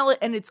can smell it,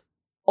 and it's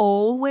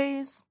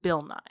always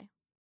Bill Nye.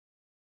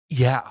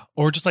 Yeah.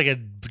 Or just like a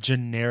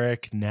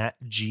generic Nat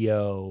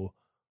Geo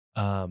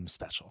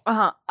special.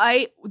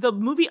 The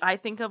movie I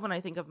think of when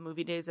I think of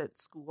movie days at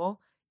school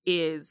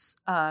is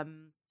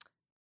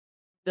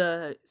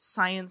the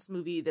science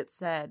movie that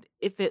said,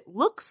 if it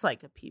looks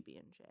like a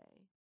PB&J,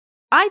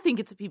 I think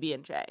it's a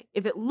PB&J.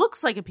 If it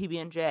looks like a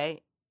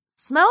PB&J,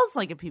 smells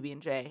like a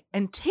PB&J,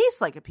 and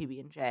tastes like a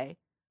PB&J,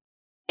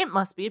 it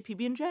must be a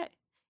PB&J.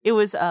 It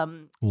was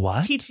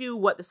what? Teach you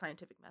what the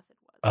scientific method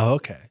was. Oh,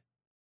 okay.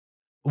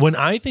 When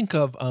I think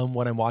of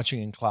what I'm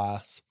watching in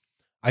class,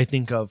 I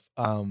think of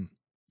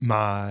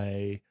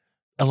my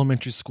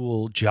elementary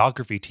school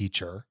geography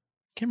teacher.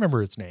 Can't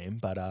remember his name,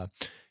 but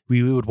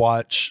we would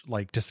watch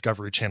like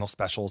Discovery Channel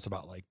specials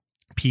about like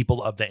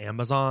people of the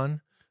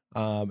Amazon,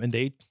 and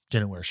they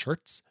didn't wear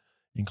shirts,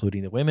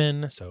 including the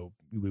women. So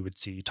we would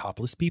see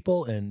topless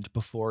people, and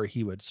before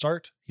he would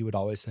start, he would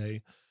always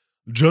say,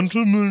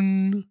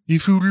 "Gentlemen,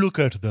 if you look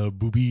at the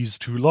boobies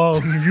too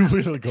long, you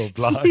will go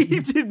blind." He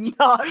did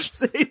not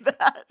say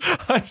that.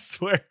 I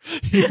swear,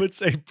 he would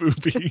say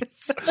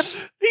boobies.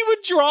 He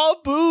would draw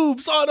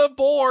boobs on a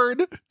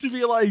board to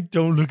be like,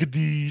 "Don't look at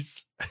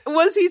these."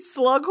 Was he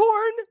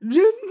Slughorn?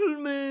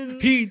 Gentlemen,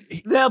 He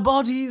their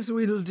bodies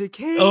will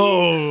decay,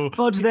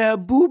 but their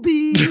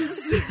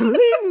boobies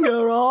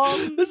linger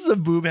on. This is a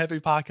boob heavy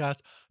podcast.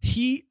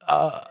 He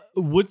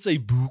would say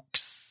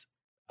books.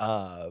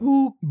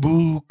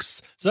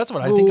 Books. So that's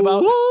what I think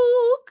about.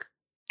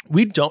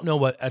 We don't know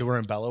what Edward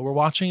and Bella were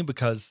watching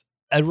because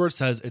Edward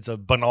says it's a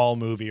banal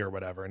movie or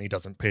whatever, and he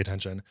doesn't pay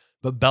attention.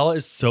 But Bella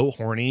is so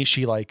horny,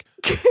 she like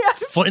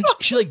flinch.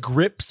 She like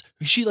grips.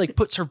 She like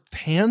puts her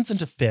hands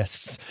into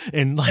fists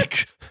and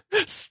like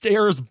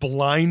stares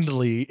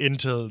blindly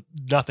into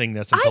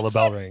nothingness until the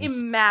bell rings.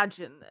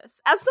 Imagine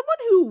this as someone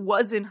who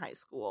was in high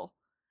school.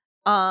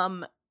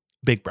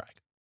 Big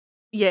brag.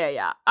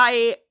 Yeah.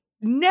 I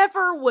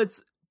never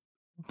was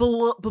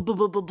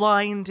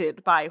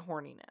blinded by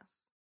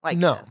horniness like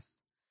this.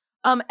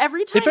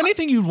 Every time, if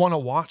anything, you'd want to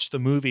watch the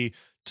movie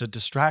to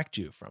distract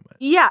you from it.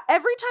 Yeah,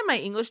 every time my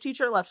English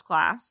teacher left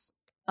class,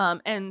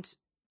 and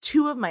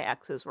two of my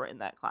exes were in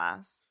that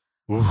class.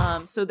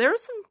 So there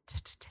was some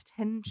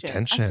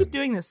tension. I keep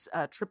doing this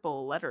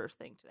triple letter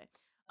thing today.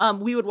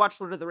 We would watch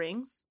Lord of the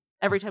Rings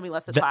every time we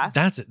left the class.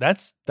 That's it.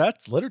 That's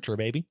literature,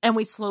 baby. And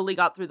we slowly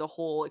got through the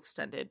whole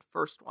extended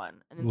first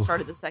one and then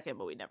started the second,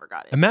 but we never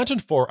got it. Imagine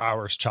 4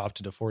 hours chopped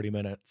into 40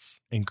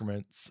 minutes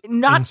increments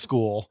in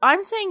school.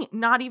 I'm saying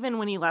not even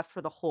when he left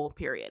for the whole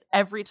period.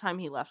 Every time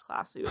he left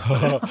class, we would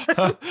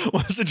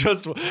Was it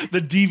just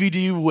the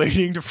DVD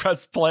waiting to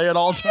press play at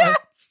all times?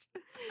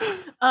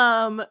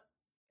 Yes.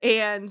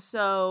 And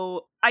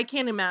so I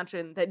can't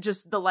imagine that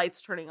just the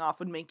lights turning off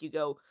would make you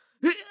go,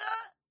 I'm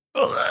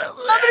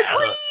gonna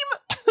gleam.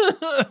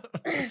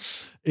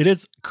 It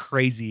is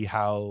crazy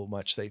how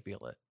much they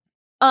feel it.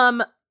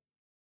 And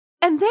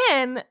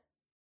then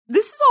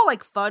this is all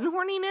like fun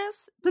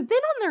horniness, but then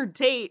on their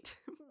date,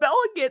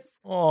 Bella gets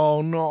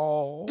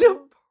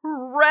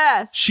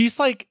depressed. She's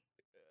like,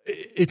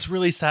 it's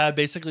really sad.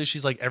 Basically,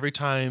 she's like, every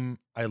time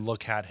I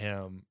look at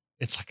him,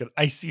 it's like an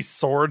icy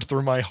sword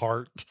through my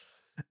heart.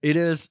 It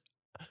is.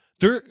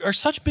 There are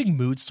such big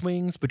mood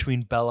swings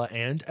between Bella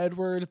and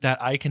Edward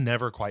that I can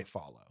never quite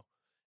follow.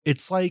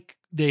 It's like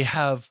they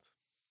have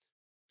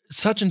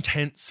such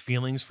intense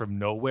feelings from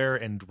nowhere,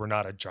 and we're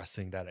not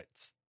addressing that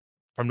it's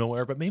from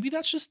nowhere, but maybe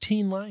that's just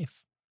teen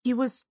life. He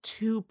was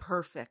too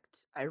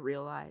perfect, I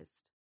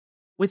realized.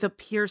 With a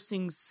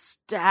piercing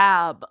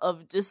stab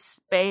of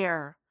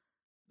despair,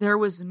 there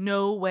was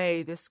no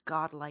way this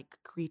godlike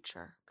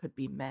creature could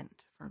be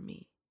meant for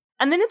me.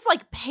 And then it's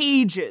like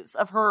pages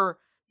of her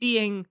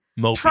being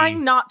Mopey.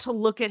 Trying not to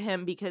look at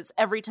him because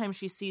every time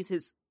she sees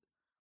his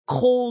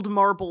cold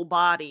marble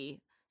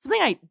body,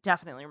 something I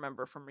definitely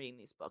remember from reading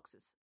these books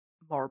is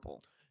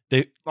marble.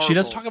 She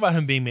does talk about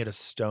him being made of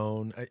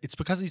stone. It's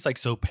because he's like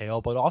so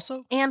pale, but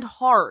also and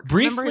hard.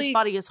 Briefly, remember his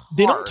body is hard.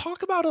 They don't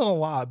talk about it a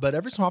lot, but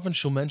every so often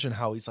she'll mention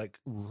how he's like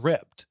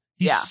ripped.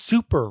 He's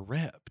super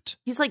ripped.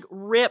 He's like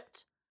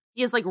ripped.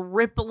 He has like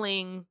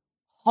rippling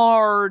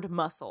hard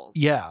muscles.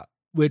 Yeah,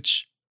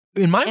 which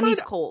in my mind, he's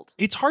cold.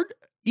 It's hard.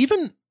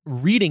 Even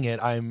reading it,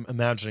 I'm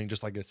imagining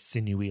just like a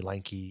sinewy,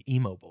 lanky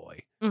emo boy,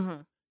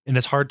 and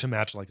it's hard to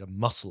imagine like a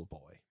muscle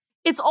boy.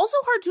 It's also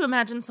hard to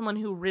imagine someone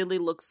who really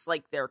looks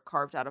like they're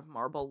carved out of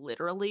marble,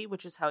 literally,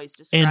 which is how he's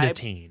described. And a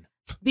teen.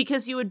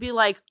 Because you would be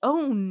like,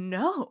 oh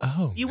no.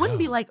 Oh, you wouldn't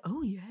be like,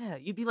 oh yeah.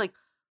 You'd be like,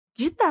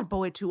 get that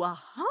boy to a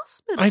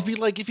hospital. I'd be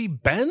like, if he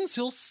bends,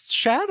 he'll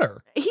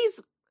shatter.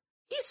 He's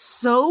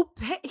he's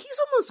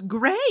almost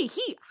gray.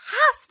 He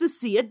has to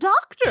see a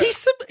doctor.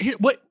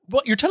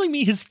 What you're telling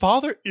me his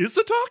father is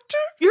a doctor?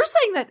 You're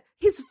saying that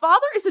his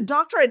father is a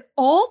doctor and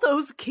all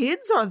those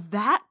kids are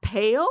that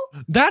pale?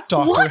 That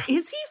doctor. What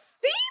is he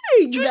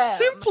feeding You them?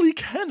 simply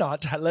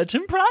cannot let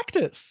him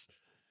practice.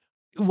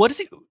 What is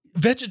he?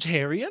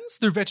 Vegetarians?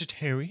 They're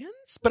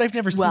vegetarians, but I've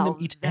never seen them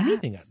eat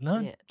anything at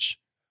lunch.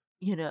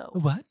 You know,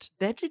 What?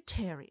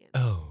 vegetarians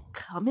Oh.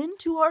 come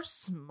into our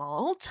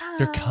small town.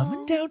 They're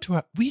coming down to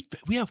our. We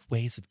have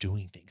ways of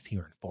doing things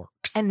here in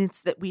Forks. And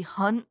it's that we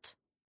hunt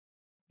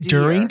deer.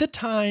 During the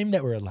time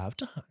that we're allowed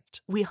to hunt,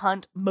 We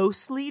hunt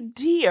mostly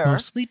deer.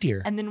 mostly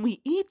deer, And then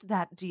we eat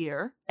that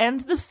deer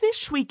and the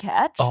fish we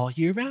catch all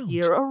year round.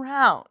 year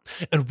around.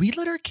 And we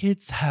let our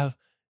kids have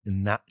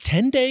not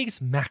 10 days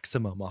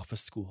maximum off of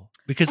school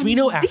because we And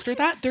know after these-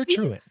 that they're these-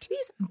 truant.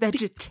 These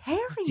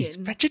vegetarians These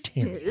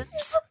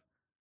vegetarians.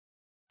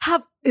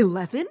 have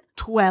 11,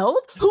 12,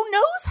 who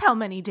knows how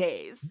many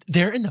days.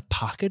 They're in the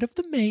pocket of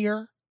the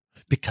mayor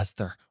because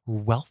they're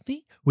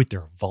wealthy with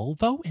their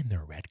Volvo and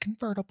their red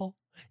convertible.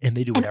 And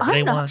they do And whatever they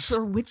I'm not want.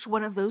 sure which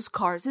one of those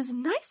cars is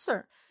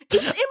nicer.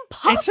 It's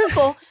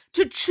impossible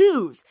to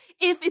choose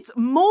if it's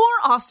more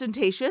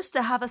ostentatious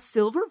to have a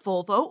silver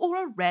Volvo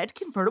or a red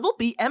convertible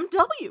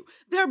BMW.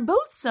 They're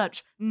both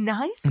such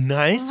nice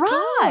Nice rides.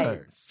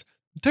 cars.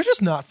 They're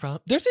just not from.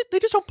 They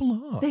just don't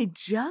belong. They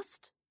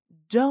just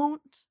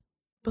don't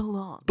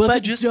belong. But they're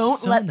But just don't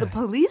so let the nice.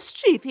 police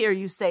chief hear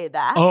you say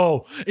that.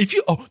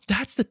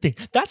 That's the thing.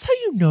 That's how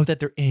you know that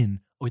they're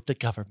in with the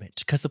government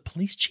because the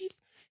police chief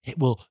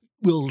will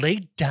lay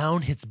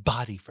down his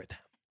body for them.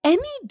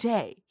 Any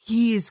day,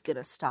 he's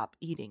gonna stop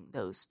eating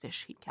those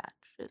fish he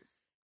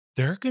catches.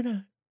 They're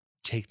gonna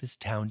take this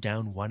town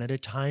down one at a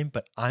time,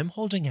 but I'm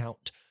holding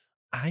out.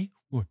 I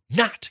will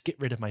not get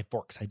rid of my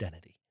Forks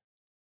identity.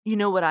 You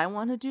know what I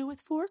want to do with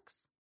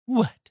Forks?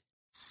 What?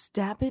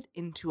 Stab it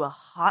into a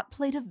hot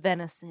plate of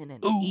venison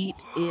and Ooh. eat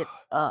it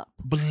up.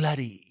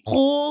 Bloody.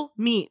 Whole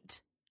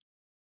meat.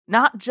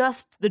 Not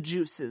just the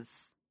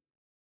juices.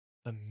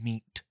 The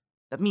meat.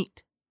 The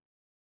meat.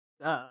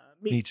 The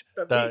Meat.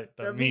 The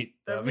The meat. meat.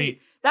 The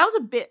meat. That was a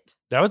bit.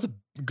 That was a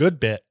good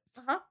bit.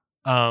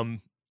 Uh-huh.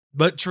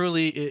 But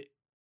truly,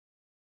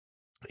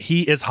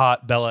 he is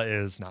hot. Bella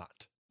is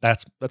not.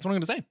 That's what I'm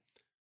gonna say.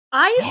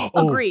 I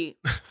Oh. agree.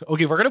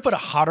 Okay, we're gonna put a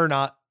hot or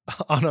not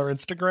on our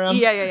Instagram.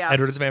 Yeah.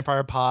 Edward's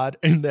Vampire Pod,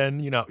 and then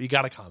you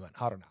gotta comment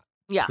hot or not.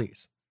 Yeah.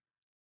 Please.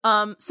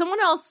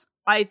 Someone else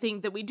I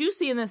think that we do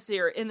see in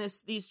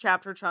these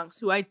chapter chunks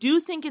who I do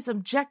think is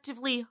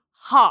objectively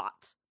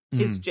hot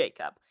is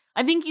Jacob.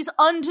 I think he's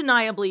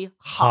undeniably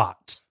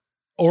Hot.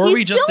 Or are He's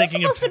we just still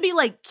thinking supposed to be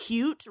like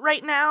cute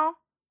right now.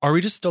 Are we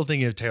just still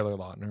thinking of Taylor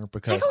Lautner?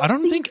 Because I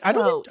don't know He's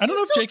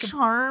if so Jacob.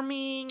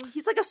 charming.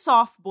 He's like a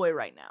soft boy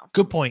right now.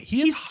 Good point.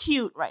 He's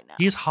cute right now.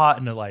 He's hot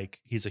in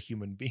he's a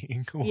human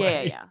being.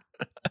 way.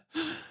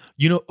 Yeah.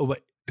 You know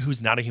what?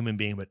 Who's not a human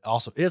being but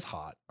also is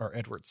hot are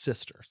Edward's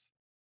sisters.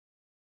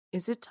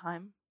 Is it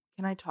time?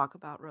 Can I talk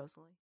about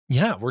Rosalie?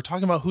 Yeah, we're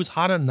talking about who's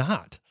hot and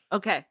not.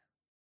 Okay.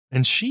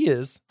 And she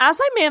is As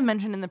I may have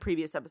mentioned in the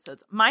previous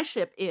episodes, my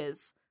ship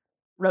is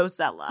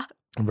Rosella.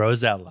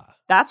 Rosella.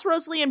 That's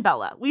Rosalie and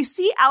Bella. We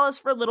see Alice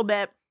for a little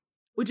bit,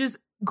 which is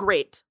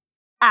great.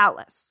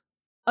 Alice.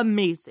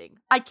 Amazing.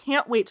 I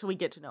can't wait till we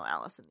get to know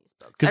Alice in these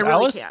books. I Because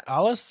really can't.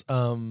 Alice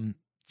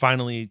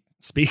finally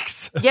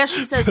speaks. Yeah,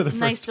 she says, for the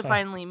nice first to time.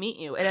 finally meet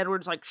you. And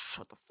Edward's like,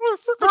 shut the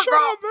Shut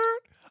up,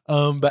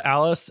 man. But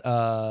Alice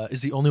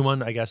is the only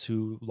one, I guess,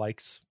 who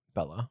likes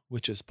Bella,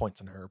 which is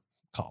points in her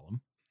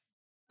column.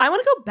 I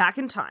want to go back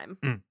in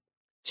time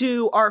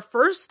to our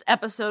first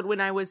episode when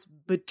I was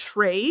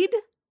betrayed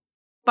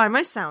by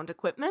my sound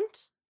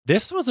equipment.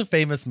 This was a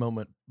famous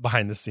moment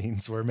behind the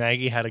scenes where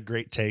Maggie had a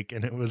great take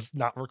and it was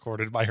not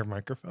recorded by her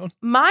microphone.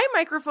 My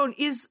microphone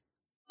is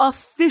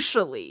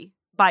officially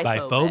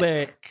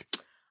biphobic.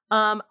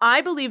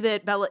 I believe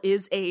that Bella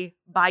is a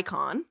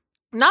bicon,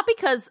 not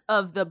because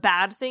of the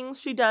bad things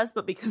she does,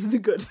 but because of the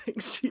good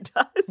things she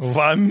does.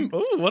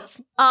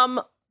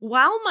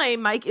 While my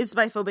mic is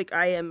biphobic,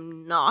 I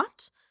am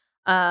not.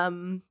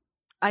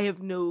 I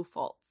have no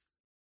faults.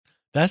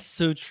 That's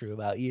so true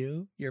about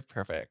you. You're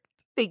perfect.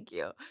 Thank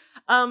you.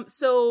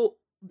 So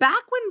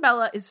back when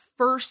Bella is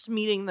first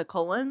meeting the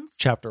Cullens,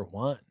 Chapter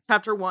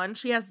 1,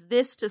 she has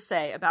this to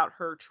say about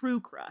her true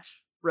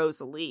crush,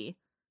 Rosalie.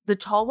 The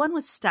tall one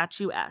was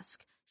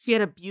statuesque. She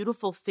had a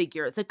beautiful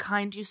figure, the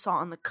kind you saw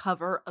on the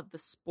cover of the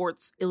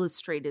Sports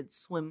Illustrated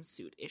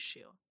swimsuit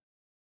issue.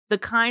 The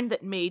kind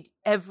that made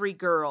every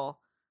girl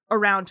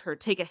around her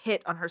take a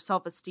hit on her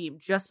self-esteem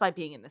just by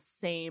being in the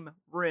same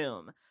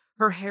room.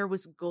 Her hair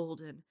was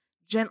golden,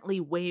 gently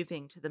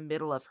waving to the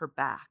middle of her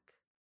back.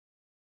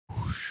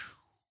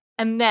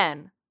 And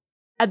then,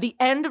 at the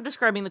end of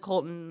describing the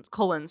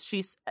Cullens,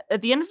 she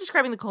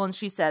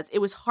says, it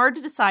was hard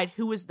to decide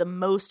who was the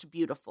most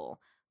beautiful,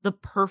 the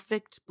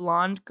perfect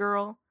blonde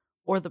girl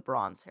or the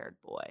bronze-haired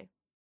boy.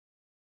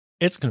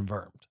 It's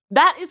confirmed.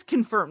 That is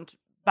confirmed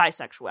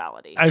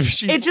bisexuality.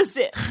 It just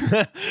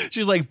is.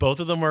 She's like, both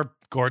of them were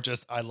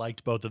gorgeous. I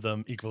liked both of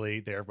them equally.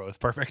 They're both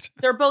perfect.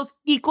 They're both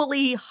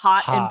equally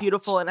hot and Hot.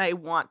 beautiful, and I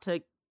want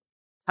to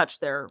touch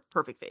their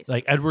perfect face.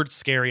 Like Edward's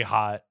scary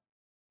hot.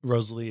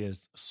 Rosalie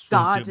is swimsuit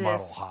Goddess,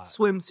 model hot.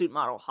 swimsuit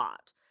model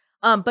hot.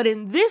 But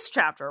in this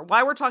chapter,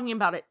 why we're talking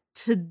about it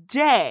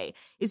today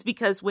is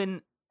because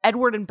when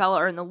Edward and Bella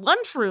are in the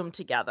lunchroom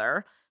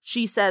together,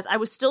 she says, I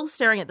was still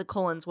staring at the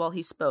Cullens while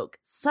he spoke.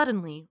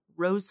 Suddenly,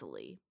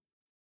 Rosalie,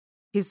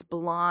 his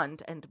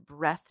blonde and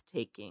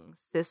breathtaking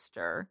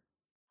sister,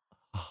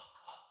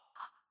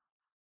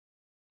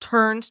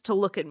 turned to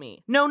look at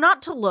me. No,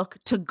 not to look,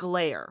 to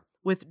glare,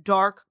 with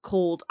dark,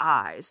 cold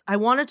eyes. I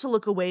wanted to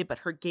look away, but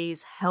her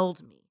gaze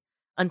held me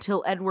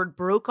until Edward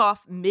broke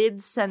off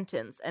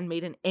mid-sentence and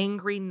made an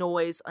angry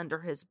noise under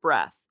his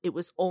breath. It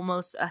was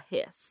almost a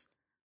hiss.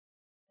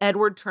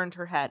 Edward turned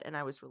her head, and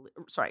I was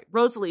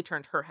Rosalie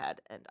turned her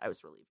head, and I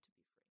was relieved.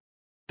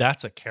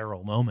 That's a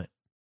Carol moment.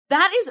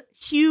 That is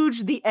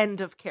huge, the end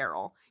of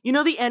Carol. You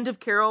know the end of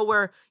Carol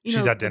where,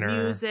 She's know, at dinner.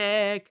 The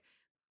music.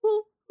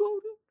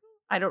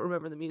 I don't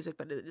remember the music,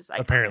 but it is iconic.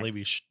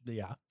 Apparently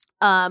yeah.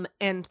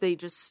 And they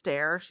just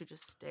stare. She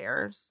just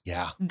stares.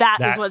 Yeah.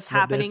 That's what's what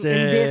happening in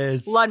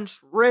this this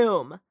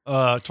lunchroom.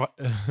 It's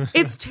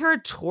It's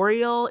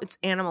territorial. It's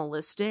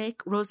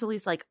animalistic.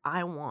 Rosalie's like,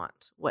 I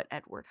want what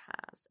Edward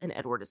has. And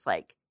Edward is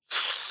like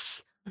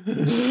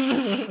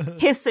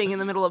hissing in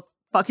the middle of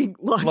fucking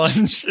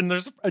lunch. And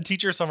there's a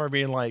teacher somewhere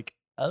being like,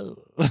 oh.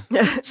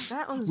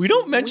 That was We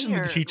don't mention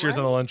weird, the teachers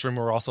in the right? lunchroom.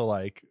 We're also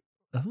like,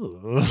 oh.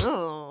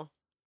 Oh.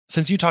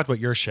 Since you talked about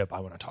your ship,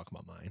 I want to talk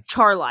about mine.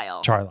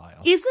 Carlisle.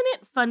 Carlisle. Isn't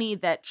it funny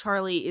that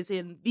Charlie is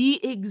in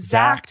the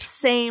exact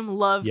same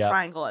love Yep.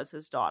 triangle as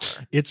his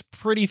daughter? It's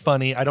pretty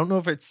funny. I don't know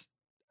if it's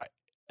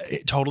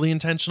totally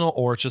intentional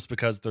or it's just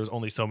because there's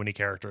only so many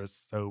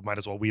characters, so might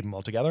as well weave them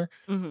all together.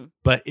 Mm-hmm.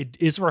 But it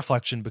is a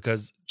reflection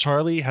because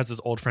Charlie has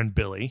his old friend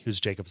Billy, who's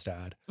Jacob's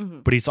dad,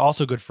 Mm-hmm. but he's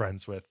also good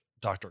friends with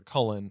Dr.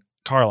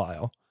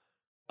 Carlisle,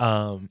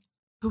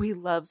 Who he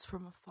loves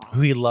from afar.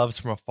 who he loves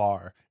from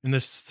afar. In the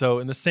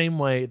same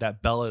way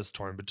that Bella is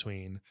torn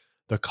between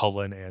the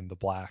Cullen and the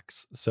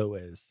Blacks, so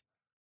is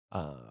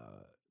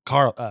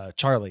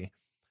Charlie.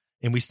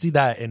 And we see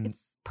that in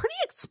It's pretty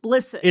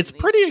explicit. it's in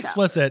pretty these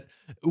explicit.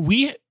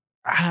 We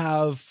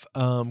have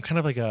kind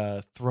of like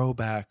a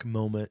throwback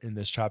moment in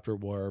this chapter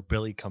where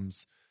Billy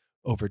comes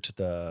over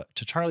to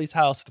Charlie's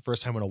house for the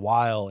first time in a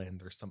while, and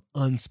there's some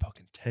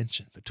unspoken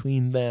tension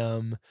between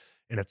them,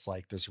 and it's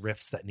like there's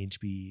rifts that need to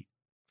be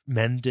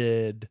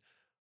mended.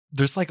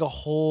 There's like a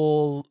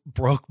whole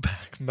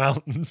Brokeback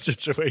Mountain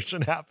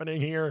situation happening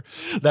here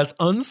that's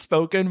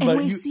unspoken, And but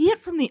we see it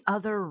from the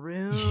other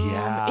room.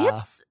 Yeah.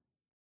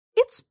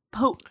 It's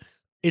potent.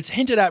 it's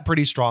hinted at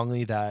pretty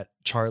strongly that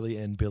Charlie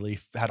and Billy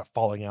had a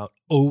falling out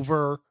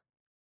over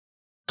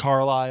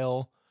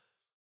Carlisle.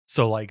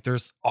 So like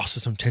there's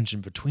also some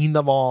tension between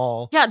them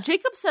all. Yeah,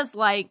 Jacob says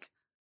like,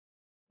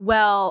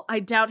 well, I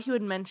doubt he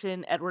would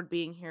mention Edward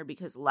being here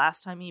because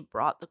last time he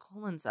brought the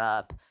Cullens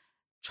up,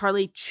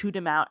 Charlie chewed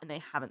him out and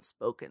they haven't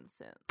spoken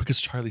since.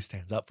 Because Charlie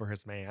stands up for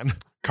his man,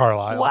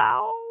 Carlisle.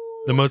 Wow.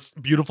 The most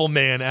beautiful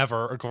man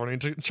ever, according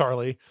to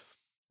Charlie.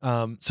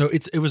 So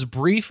it was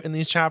brief in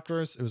these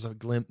chapters. It was a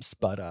glimpse,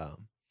 but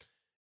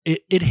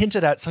it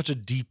hinted at such a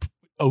deep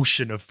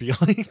ocean of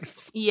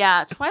feelings.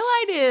 Yeah,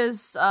 Twilight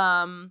is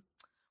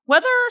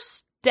whether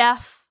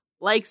Steph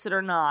likes it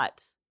or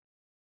not,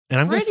 And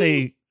I'm going to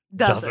Pretty say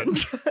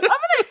doesn't. I'm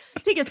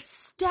gonna take a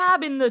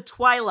stab in the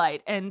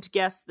Twilight and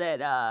guess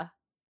that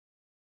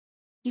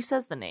he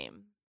says the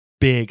name.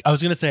 big. I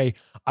was going to say,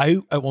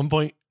 at one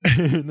point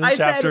in this I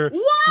chapter, said,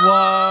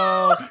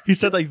 "Whoa!" he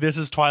said like, this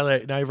is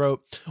Twilight. And I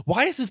wrote,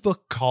 why is this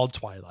book called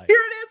Twilight? Here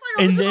it is.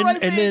 I And wrote it to the then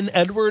right and then page.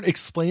 Edward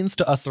explains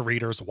to us, the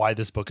readers, why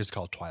this book is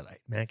called Twilight.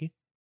 Maggie?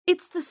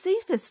 It's the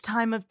safest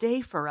time of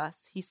day for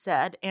us, he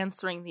said,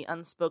 answering the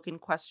unspoken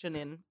question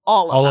in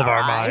all of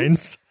our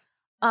minds.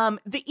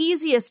 The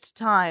easiest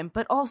time,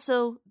 but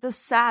also the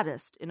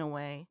saddest in a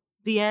way.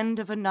 The end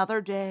of another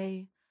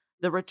day,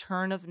 the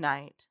return of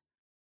night.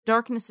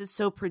 Darkness is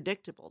so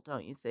predictable,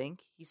 don't you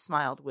think? He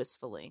smiled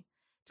wistfully.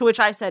 To which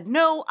I said,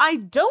 no, I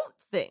don't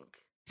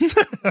think.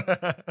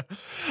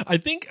 I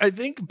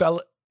think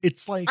Bella,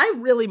 it's like I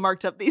really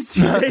marked up these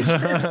two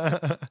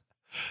pages.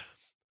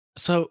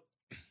 So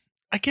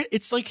I get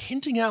it's like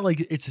hinting at like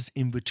it's this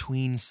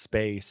in-between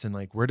space and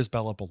like where does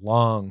Bella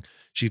belong?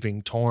 She's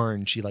being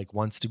torn. She like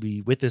wants to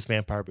be with this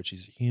vampire, but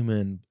she's a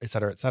human, et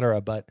cetera, et cetera.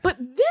 But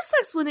this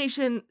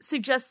explanation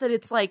suggests that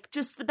it's like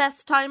just the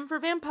best time for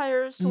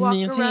vampires to walk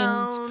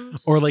around.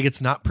 or like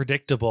it's not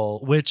predictable,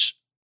 which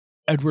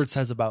Edward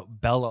says about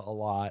Bella a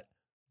lot,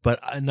 but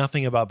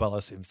nothing about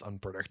Bella seems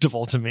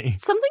unpredictable to me.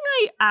 Something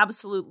I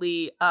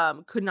absolutely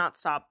could not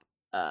stop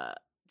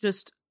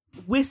just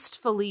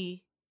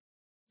wistfully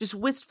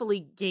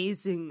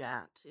gazing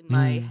at in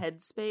my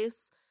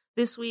headspace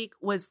this week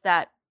was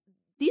that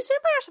these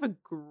vampires have a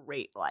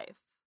great life.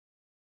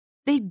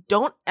 They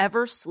don't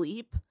ever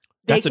sleep.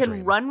 They That's a can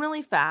dream. run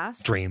really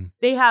fast. Dream.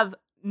 They have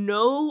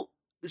no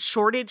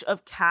shortage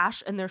of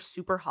cash and they're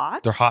super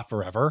hot. They're hot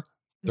forever.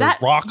 They're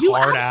That rock you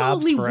hard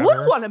absolutely abs would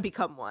forever. want to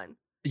become one.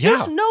 Yeah.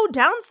 There's no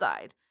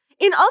downside.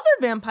 In other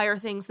vampire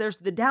things, there's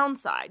the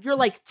downside. You're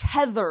like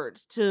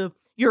tethered to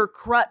your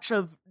crutch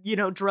of,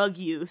 drug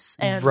use,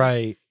 and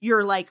Right.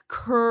 you're like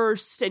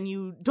cursed and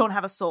you don't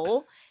have a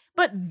soul.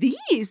 But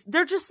these,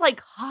 they're just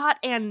like hot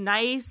and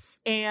nice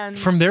and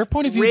From their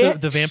point of view, the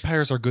rich.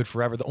 vampires are good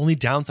forever. The only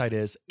downside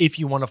is if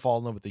you want to fall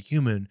in love with a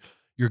human,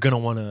 you're going to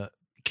want to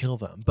kill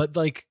them. But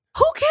like,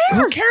 Who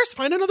cares? who cares?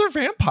 Find another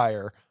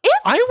vampire.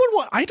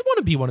 I'd want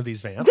to be one of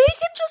these vamps. They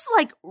can just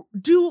like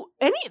do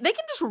any. They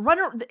can just run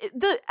around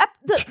the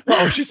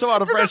Oh, she's so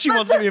out of breath. She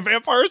wants to be a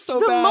vampire so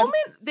the bad.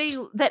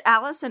 moment that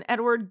Alice and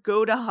Edward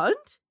go to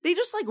hunt, they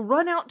just like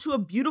run out to a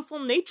beautiful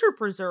nature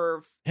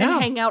preserve and Yeah.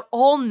 hang out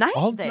all night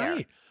All there.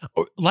 night.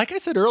 Or, like I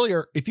said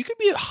earlier, if you could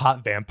be a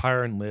hot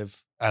vampire and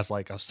live as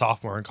like a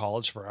sophomore in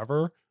college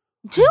forever,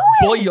 Do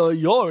it. boy,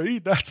 yoy,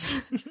 that's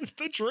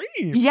the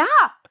dream. Yeah.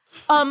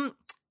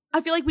 I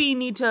feel like we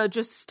need to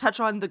just touch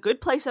on the Good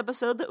Place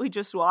episode that we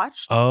just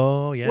watched.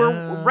 Oh yeah.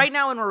 We're right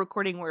now when we're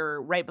recording, we're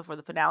right before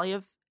the finale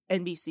of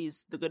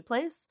NBC's The Good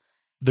Place,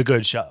 The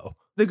Good Show.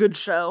 The Good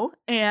Show,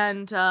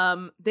 and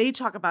they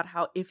talk about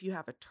how if you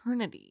have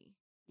eternity,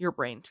 your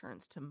brain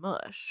turns to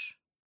mush.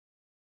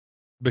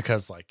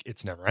 Because like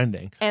it's never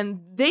ending.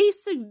 And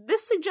this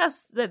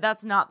suggests that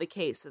that's not the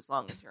case as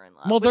long as you're in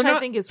love. Well, which they're I not.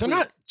 think is they're weird.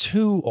 not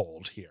too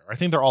old here. I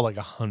think they're all like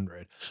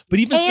 100. But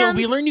even still,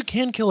 we And- learn you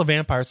can kill a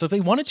vampire. So if they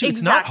wanted to,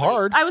 it's not Exactly.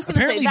 hard. I was going to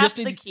say Apparently, you that's just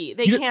the need- key.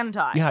 They you- can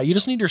die. Yeah, you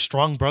just need your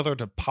strong brother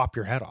to pop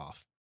your head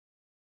off.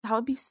 That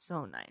would be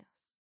so nice.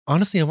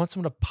 Honestly, I want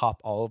someone to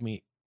pop all of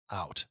me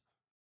out.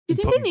 Do you and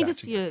think put they me need to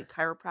back see a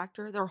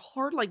chiropractor? They're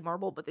hard like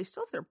marble, but they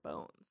still have their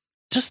bones.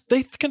 Just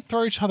they can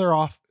throw each other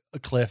off a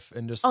cliff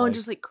and just And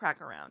just like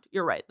crack around.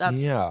 You're right.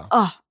 That's yeah.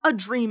 a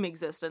dream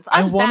existence.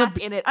 I I'm wanna back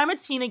be- in it. I'm a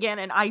teen again,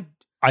 and I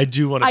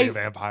do want to be I- a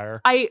vampire.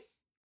 I,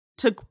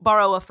 to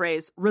borrow a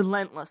phrase,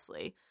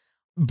 relentlessly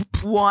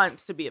want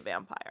to be a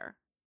vampire.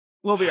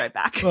 We'll be right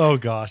back. Oh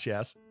gosh,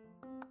 yes.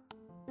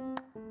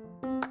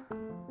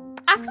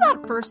 After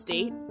that first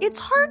date, it's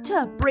hard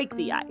to break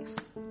the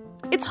ice.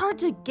 It's hard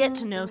to get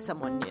to know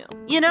someone new,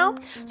 you know?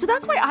 So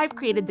that's why I've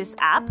created this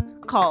app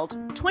called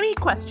 20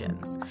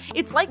 Questions.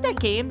 It's like that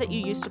game that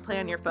you used to play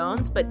on your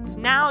phones, but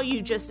now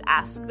you just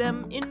ask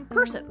them in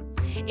person.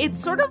 It's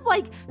sort of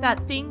like that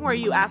thing where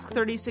you ask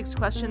 36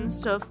 questions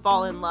to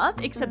fall in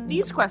love, except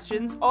these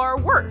questions are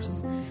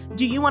worse.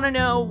 Do you want to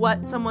know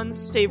what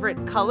someone's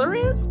favorite color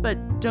is,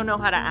 but don't know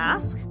how to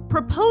ask?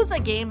 Propose a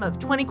game of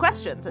 20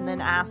 questions and then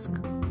ask,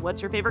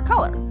 what's your favorite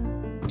color?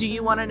 Do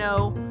you want to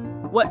know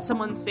what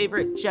someone's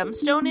favorite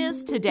gemstone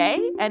is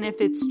today and if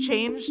it's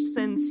changed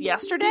since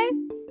yesterday?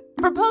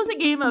 Propose a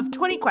game of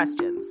 20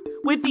 questions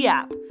with the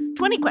app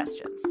 20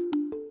 Questions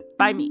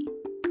by me.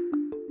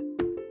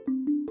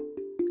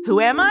 Who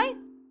am I?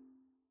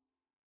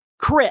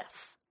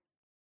 Chris.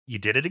 You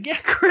did it again.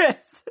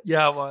 Chris.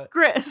 Yeah. What?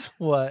 Chris.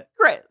 What?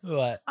 Chris.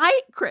 What?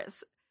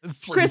 Chris.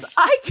 Please,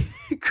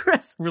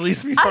 Chris.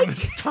 release me from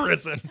this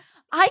prison.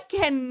 I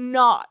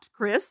cannot,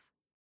 Chris,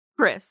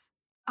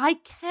 I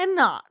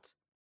cannot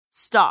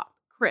stop,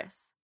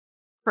 Chris.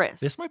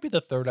 This might be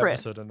the third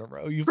Chris. episode in a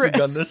row you've Chris.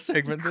 begun this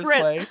segment this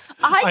Chris. way.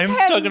 I I'm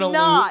stuck in a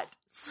cannot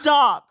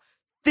stop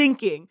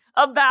thinking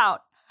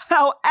about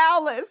how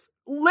Alice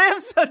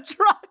lifts a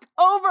truck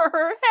over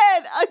her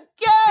head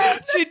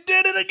again. She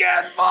did it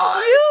again,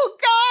 boy. You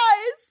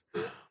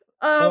guys.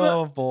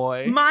 Oh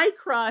boy. My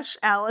crush,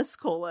 Alice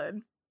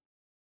Colon,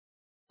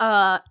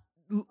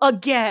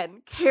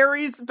 again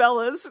carries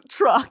Bella's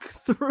truck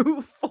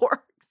through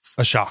Forks.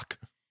 A shock.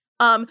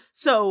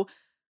 So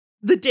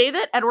the day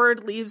that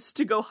Edward leaves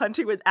to go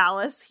hunting with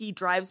Alice, he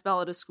drives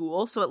Bella to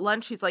school. So at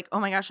lunch, he's like, oh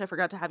my gosh, I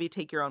forgot to have you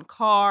take your own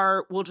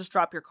car. We'll just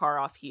drop your car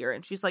off here.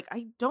 And she's like,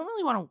 I don't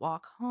really want to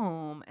walk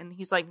home. And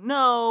he's like,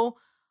 no,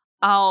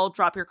 I'll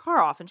drop your car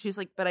off. And she's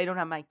like, but I don't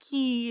have my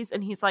keys.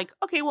 And he's like,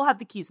 okay, we'll have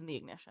the keys in the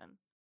ignition.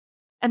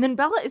 And then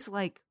Bella is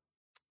like,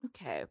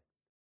 okay,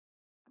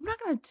 I'm not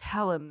going to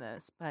tell him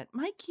this, but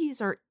my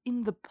keys are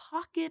in the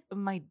pocket of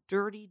my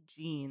dirty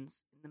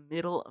jeans in the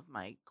middle of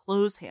my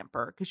clothes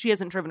hamper because she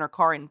hasn't driven her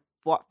car in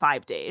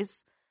 5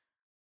 days.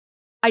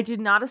 I did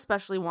not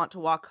especially want to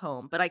walk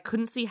home, but I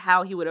couldn't see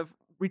how he would have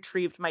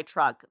retrieved my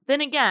truck.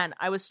 Then again,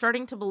 I was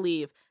starting to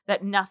believe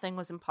that nothing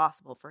was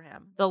impossible for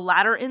him. The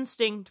latter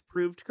instinct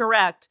proved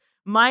correct.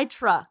 My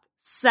truck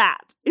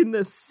sat in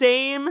the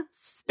same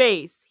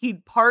space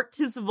he'd parked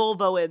his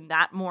Volvo in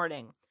that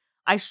morning.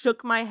 I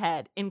shook my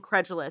head,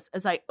 incredulous,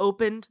 as I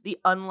opened the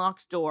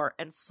unlocked door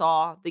and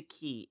saw the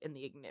key in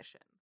the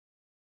ignition.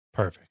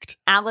 Perfect.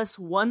 Alice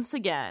once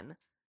again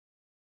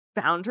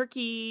found her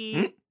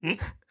key,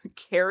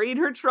 carried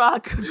her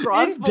truck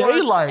across In Forks,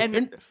 daylight, and,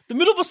 in the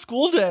middle of a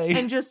school day.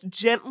 and just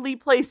gently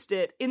placed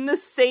it in the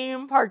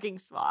same parking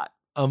spot.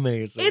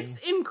 Amazing. It's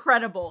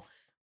incredible.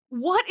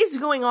 What is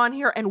going on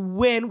here, and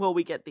when will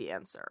we get the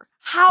answer?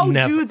 How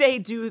Never. do they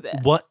do this?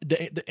 What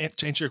to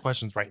answer your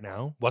questions right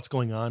now? What's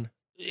going on?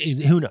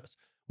 Who knows?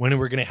 When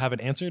we're going to have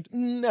it answered?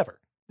 Never.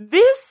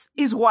 This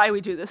is why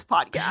we do this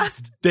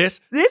podcast.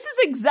 This is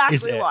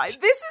exactly is why. it.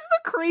 This is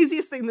the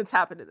craziest thing that's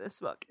happened in this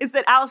book, is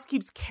that Alice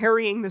keeps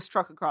carrying this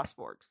truck across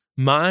Forks.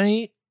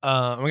 I'm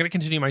going to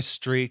continue my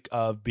streak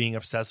of being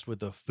obsessed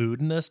with the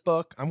food in this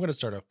book. I'm going to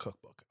start a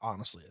cookbook,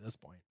 honestly, at this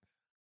point.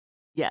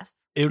 Yes.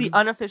 It The would-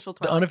 unofficial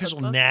the Twilight unofficial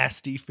cookbook.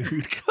 nasty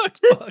food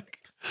cookbook.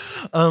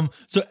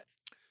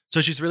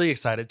 So she's really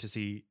excited to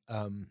see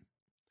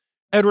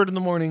Edward in the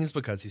mornings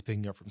because he's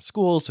picking up from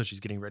school, so she's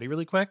getting ready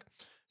really quick.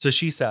 So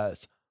she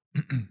says,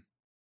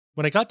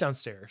 when I got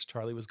downstairs,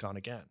 Charlie was gone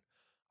again.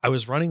 I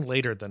was running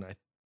later than I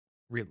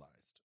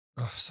realized.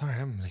 Oh, sorry,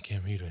 I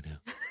can't read right now.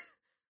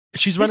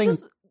 She's running.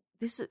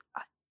 This is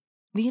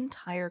the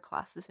entire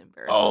class is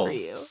embarrassed for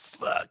you.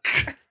 Fuck.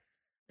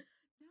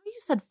 You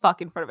said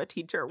fuck in front of a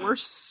teacher. We're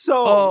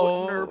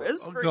so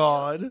nervous for you.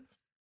 God.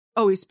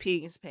 Oh, he's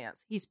peeing his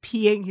pants. He's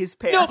peeing his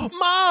pants. No,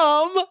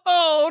 Mom.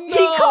 Oh, no.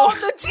 He called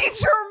the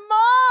teacher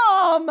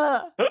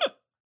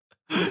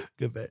Mom.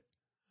 Good bit.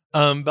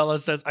 Bella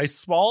says, I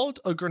swallowed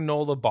a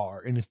granola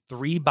bar in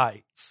 3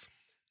 bites,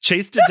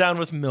 chased it down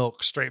with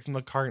milk straight from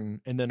the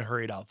carton, and then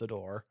hurried out the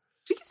door.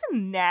 She's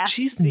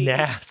nasty. She's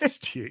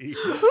nasty.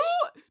 Who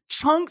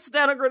chunks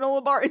down a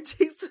granola bar and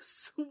takes a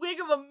swig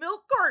of a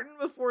milk carton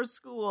before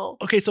school?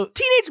 Okay, so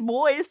Teenage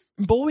boys.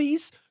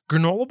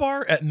 granola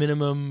bar at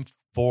minimum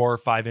 4 or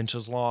 5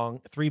 inches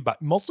long, 3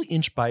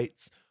 multi-inch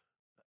bites.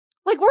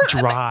 Like we're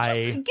Dry.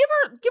 Just give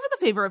her the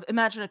favor of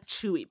imagine a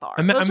Chewy bar.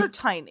 Those are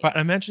tiny. But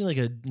I'm imagining like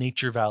a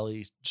Nature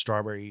Valley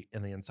strawberry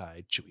in the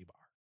inside Chewy bar.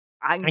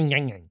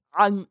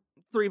 I'm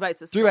 3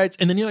 bites of 3 bites,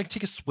 and then you like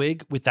take a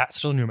swig with that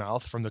still in your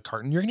mouth from the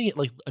carton. You're gonna get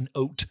like an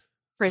oat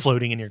Chris,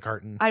 floating in your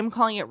carton. I'm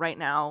calling it right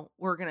now.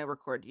 We're gonna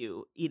record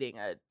you eating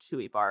a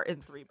Chewy bar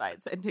in 3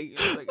 bites and taking a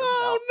swig of milk.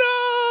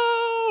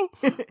 Oh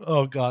no!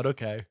 Oh God.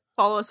 Okay.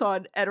 Follow us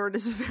on Edward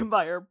is a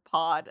Vampire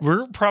Pod.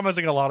 We're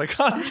promising a lot of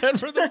content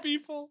for the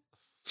people.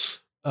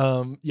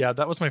 Yeah,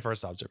 that was my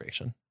first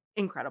observation.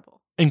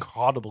 Incredible.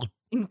 Incredible.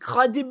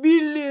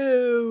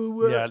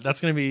 Incredible. Yeah,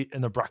 that's gonna be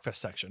in the breakfast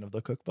section of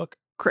the cookbook.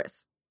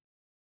 Chris,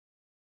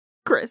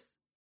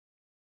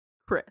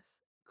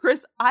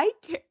 I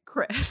can't.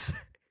 Chris,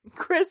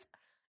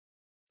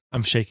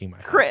 I'm shaking my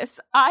head. Chris,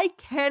 I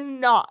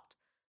cannot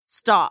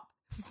stop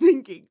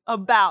thinking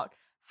about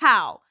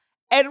how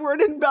Edward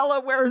and Bella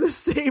wear the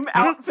same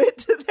outfit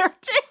to their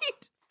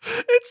date.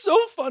 It's so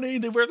funny.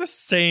 They wear the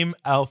same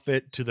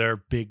outfit to their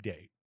big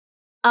date.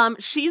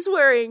 She's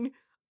wearing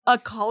a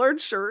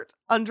collared shirt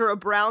under a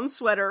brown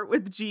sweater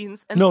with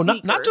jeans and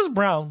sneakers. Not just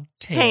brown,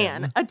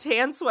 tan. A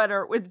tan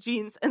sweater with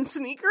jeans and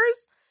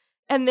sneakers.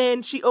 And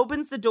then she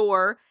opens the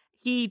door.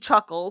 He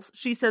chuckles.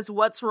 She says,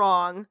 "What's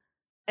wrong?"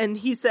 And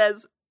he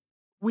says,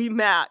 "We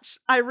match."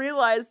 I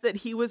realized that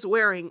he was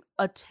wearing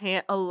a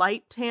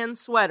light tan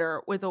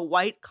sweater with a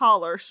white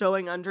collar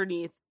showing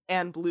underneath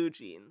and blue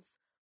jeans.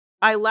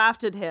 I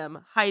laughed at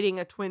him, hiding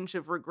a twinge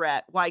of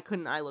regret. Why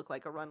couldn't I look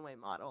like a runway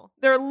model?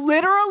 They're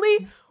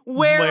literally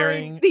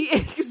wearing the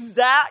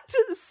exact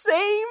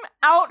same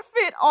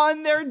outfit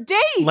on their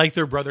date. Like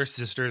their brother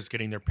sisters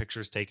getting their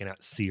pictures taken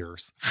at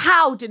Sears.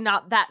 How did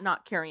that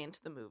not carry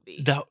into the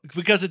movie?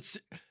 Because it's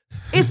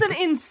an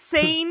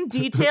insane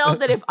detail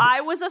that if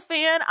I was a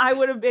fan, I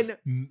would have been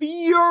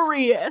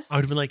furious. I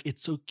would have been like,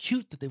 it's so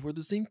cute that they wear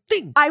the same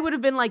thing. I would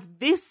have been like,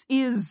 this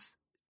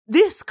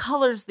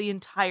colors the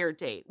entire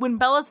date. When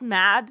Bella's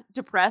mad,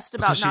 depressed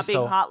about not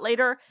being hot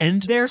later,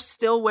 and they're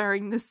still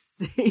wearing the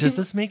same. Does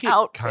this make it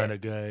kind of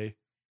gay?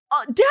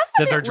 Definitely.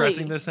 That they're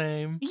dressing the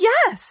same?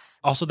 Yes.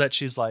 Also that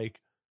she's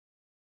like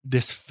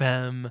this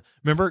femme.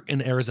 Remember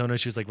in Arizona,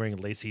 she was like wearing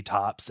lacy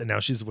tops, and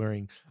now she's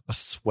wearing a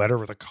sweater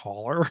with a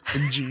collar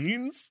and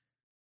jeans.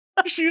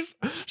 She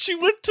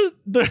went to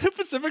the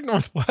Pacific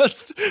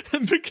Northwest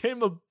and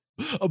became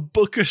a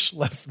bookish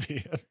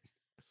lesbian.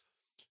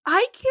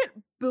 I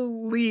can't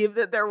believe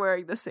that they're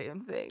wearing the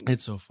same thing.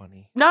 It's so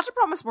funny. Not to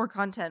promise more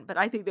content, but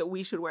I think that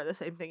we should wear the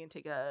same thing and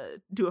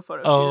do a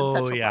photo shoot in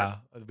Central Park.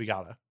 We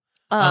gotta.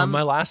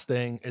 My last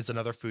thing is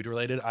another food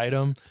related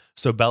item.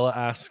 So Bella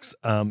asks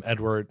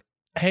Edward,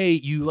 "Hey,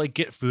 you like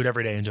get food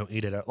every day and don't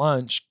eat it at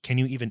lunch. Can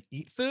you even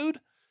eat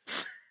food?"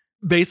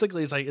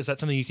 Basically, it's like, is that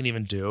something you can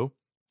even do?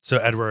 So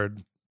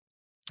Edward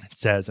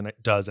says, and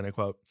it does, and I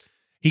quote,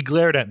 "He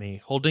glared at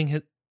me, holding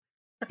his."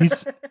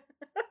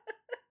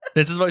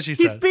 This is what she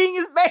says. He's peeing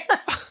his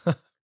pants.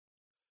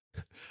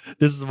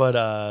 This is what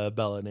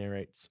Bella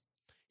narrates.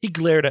 He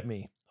glared at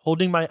me,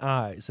 holding my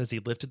eyes as he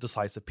lifted the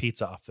slice of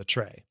pizza off the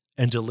tray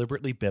and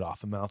deliberately bit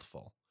off a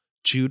mouthful,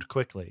 chewed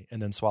quickly,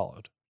 and then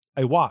swallowed.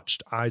 I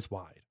watched, eyes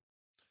wide.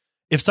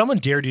 "If someone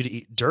dared you to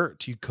eat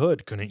dirt, you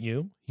could, couldn't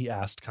you?" he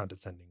asked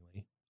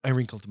condescendingly. I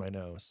wrinkled my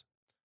nose.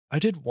 "I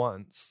did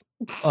once,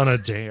 on a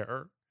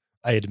dare,"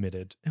 I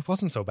admitted. It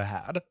wasn't so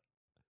bad.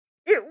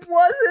 It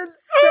wasn't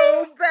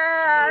so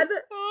bad.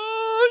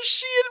 Oh,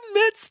 she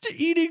admits to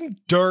eating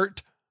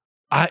dirt.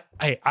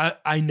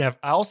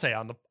 I'll say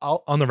on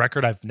the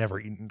record, I've never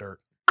eaten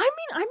dirt. I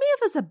mean, I may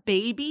have as a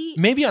baby.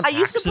 Maybe on I accident.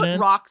 used to put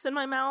rocks in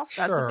my mouth.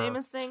 That's Sure. a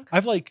famous thing.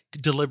 I've like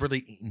deliberately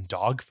eaten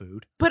dog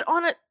food. But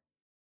on a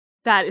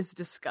That is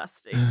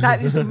disgusting.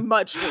 That is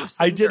much worse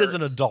than I did as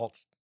an dirt.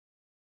 adult.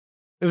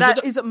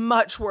 That is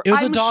much worse. It was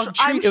I'm a dog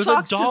I'm treat. It was a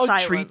shocked to dog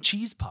treat silence.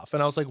 cheese puff,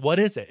 and I was like, "What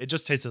is it?" It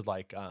just tasted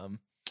like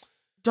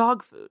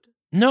Dog food.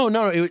 no.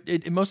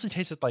 It mostly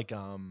tasted like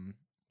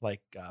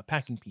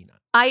packing peanut.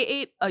 I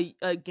ate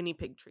a guinea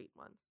pig treat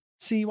once.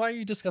 See, why are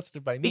you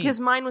disgusted by me? Because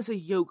mine was a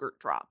yogurt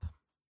drop.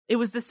 It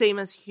was the same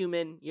as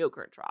human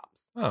yogurt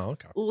drops. oh,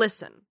 okay.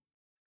 Listen,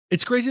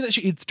 It's crazy that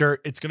she eats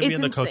dirt. It's going to be It's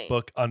in the insane.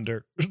 cookbook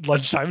under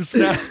lunchtime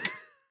snack.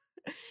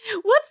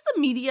 what's the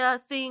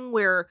media thing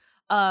where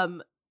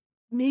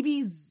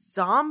maybe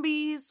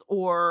zombies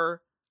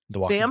or The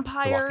Walking Dead.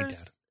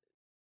 vampires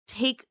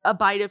take a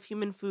bite of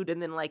human food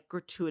and then like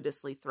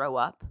gratuitously throw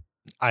up?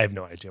 I have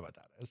no idea what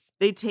that is.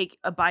 They take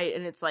a bite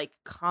and it's like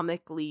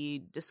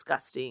comically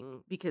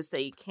disgusting because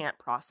they can't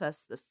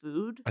process the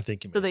food. I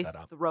think you So made they that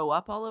up. throw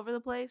up all over the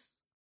place.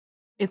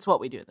 It's what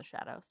we do in the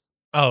shadows.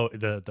 Oh,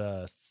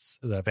 the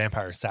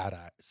vampire sad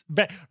eyes.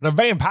 The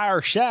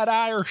vampire sad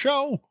eye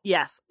show.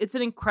 Yes, it's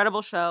an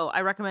incredible show. I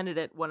recommended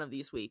it one of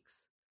these weeks.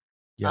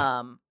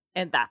 Yeah.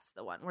 And that's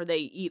the one where they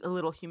eat a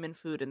little human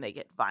food and they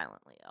get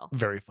violently ill.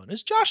 Very fun.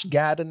 Is Josh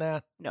Gad in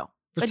that? No,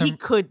 For but some- he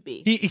could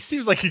be. He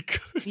seems like he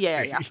could.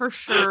 Yeah, be. for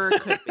sure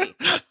could be.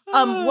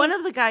 One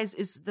of the guys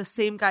is the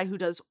same guy who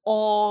does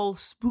all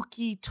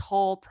spooky,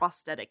 tall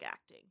prosthetic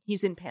acting.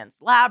 He's in Pan's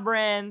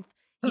Labyrinth.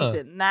 He's Huh.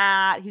 in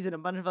that. He's in a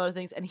bunch of other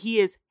things, and he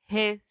is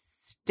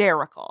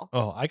hysterical.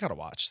 Oh, I gotta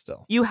watch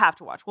still. You have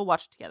to watch. We'll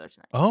watch it together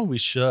tonight. Oh, we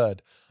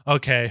should.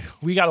 Okay,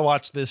 we gotta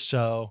watch this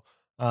show.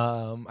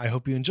 I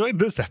hope you enjoyed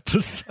this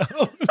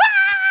episode.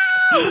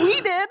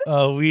 We did.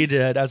 We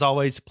did. As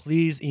always,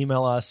 please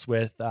email us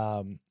with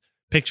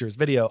pictures,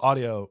 video,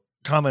 audio,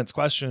 comments,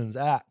 questions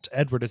at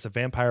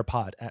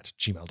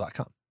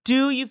edwardisavampirepod@gmail.com.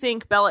 Do you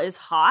think Bella is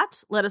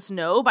hot? Let us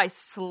know by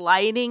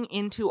sliding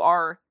into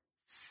our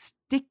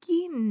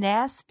sticky,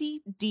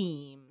 nasty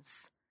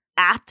DMs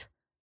at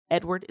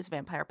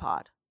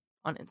EdwardIsVampirePod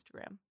on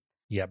Instagram.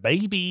 Yeah,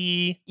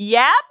 baby.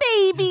 Yeah,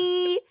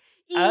 baby.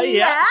 Oh,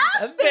 yeah,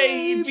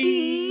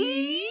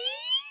 baby.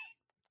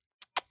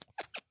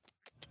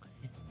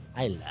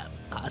 I love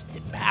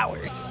Austin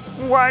Powers.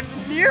 $1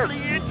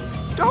 million.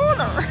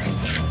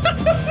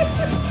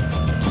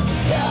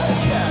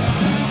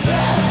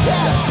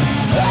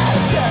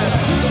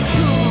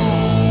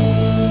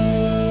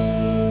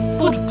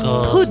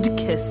 Podcast.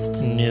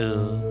 Podcast.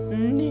 No.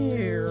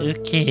 No.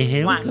 Okay, here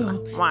we Wah,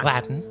 go. wah,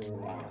 wah. One,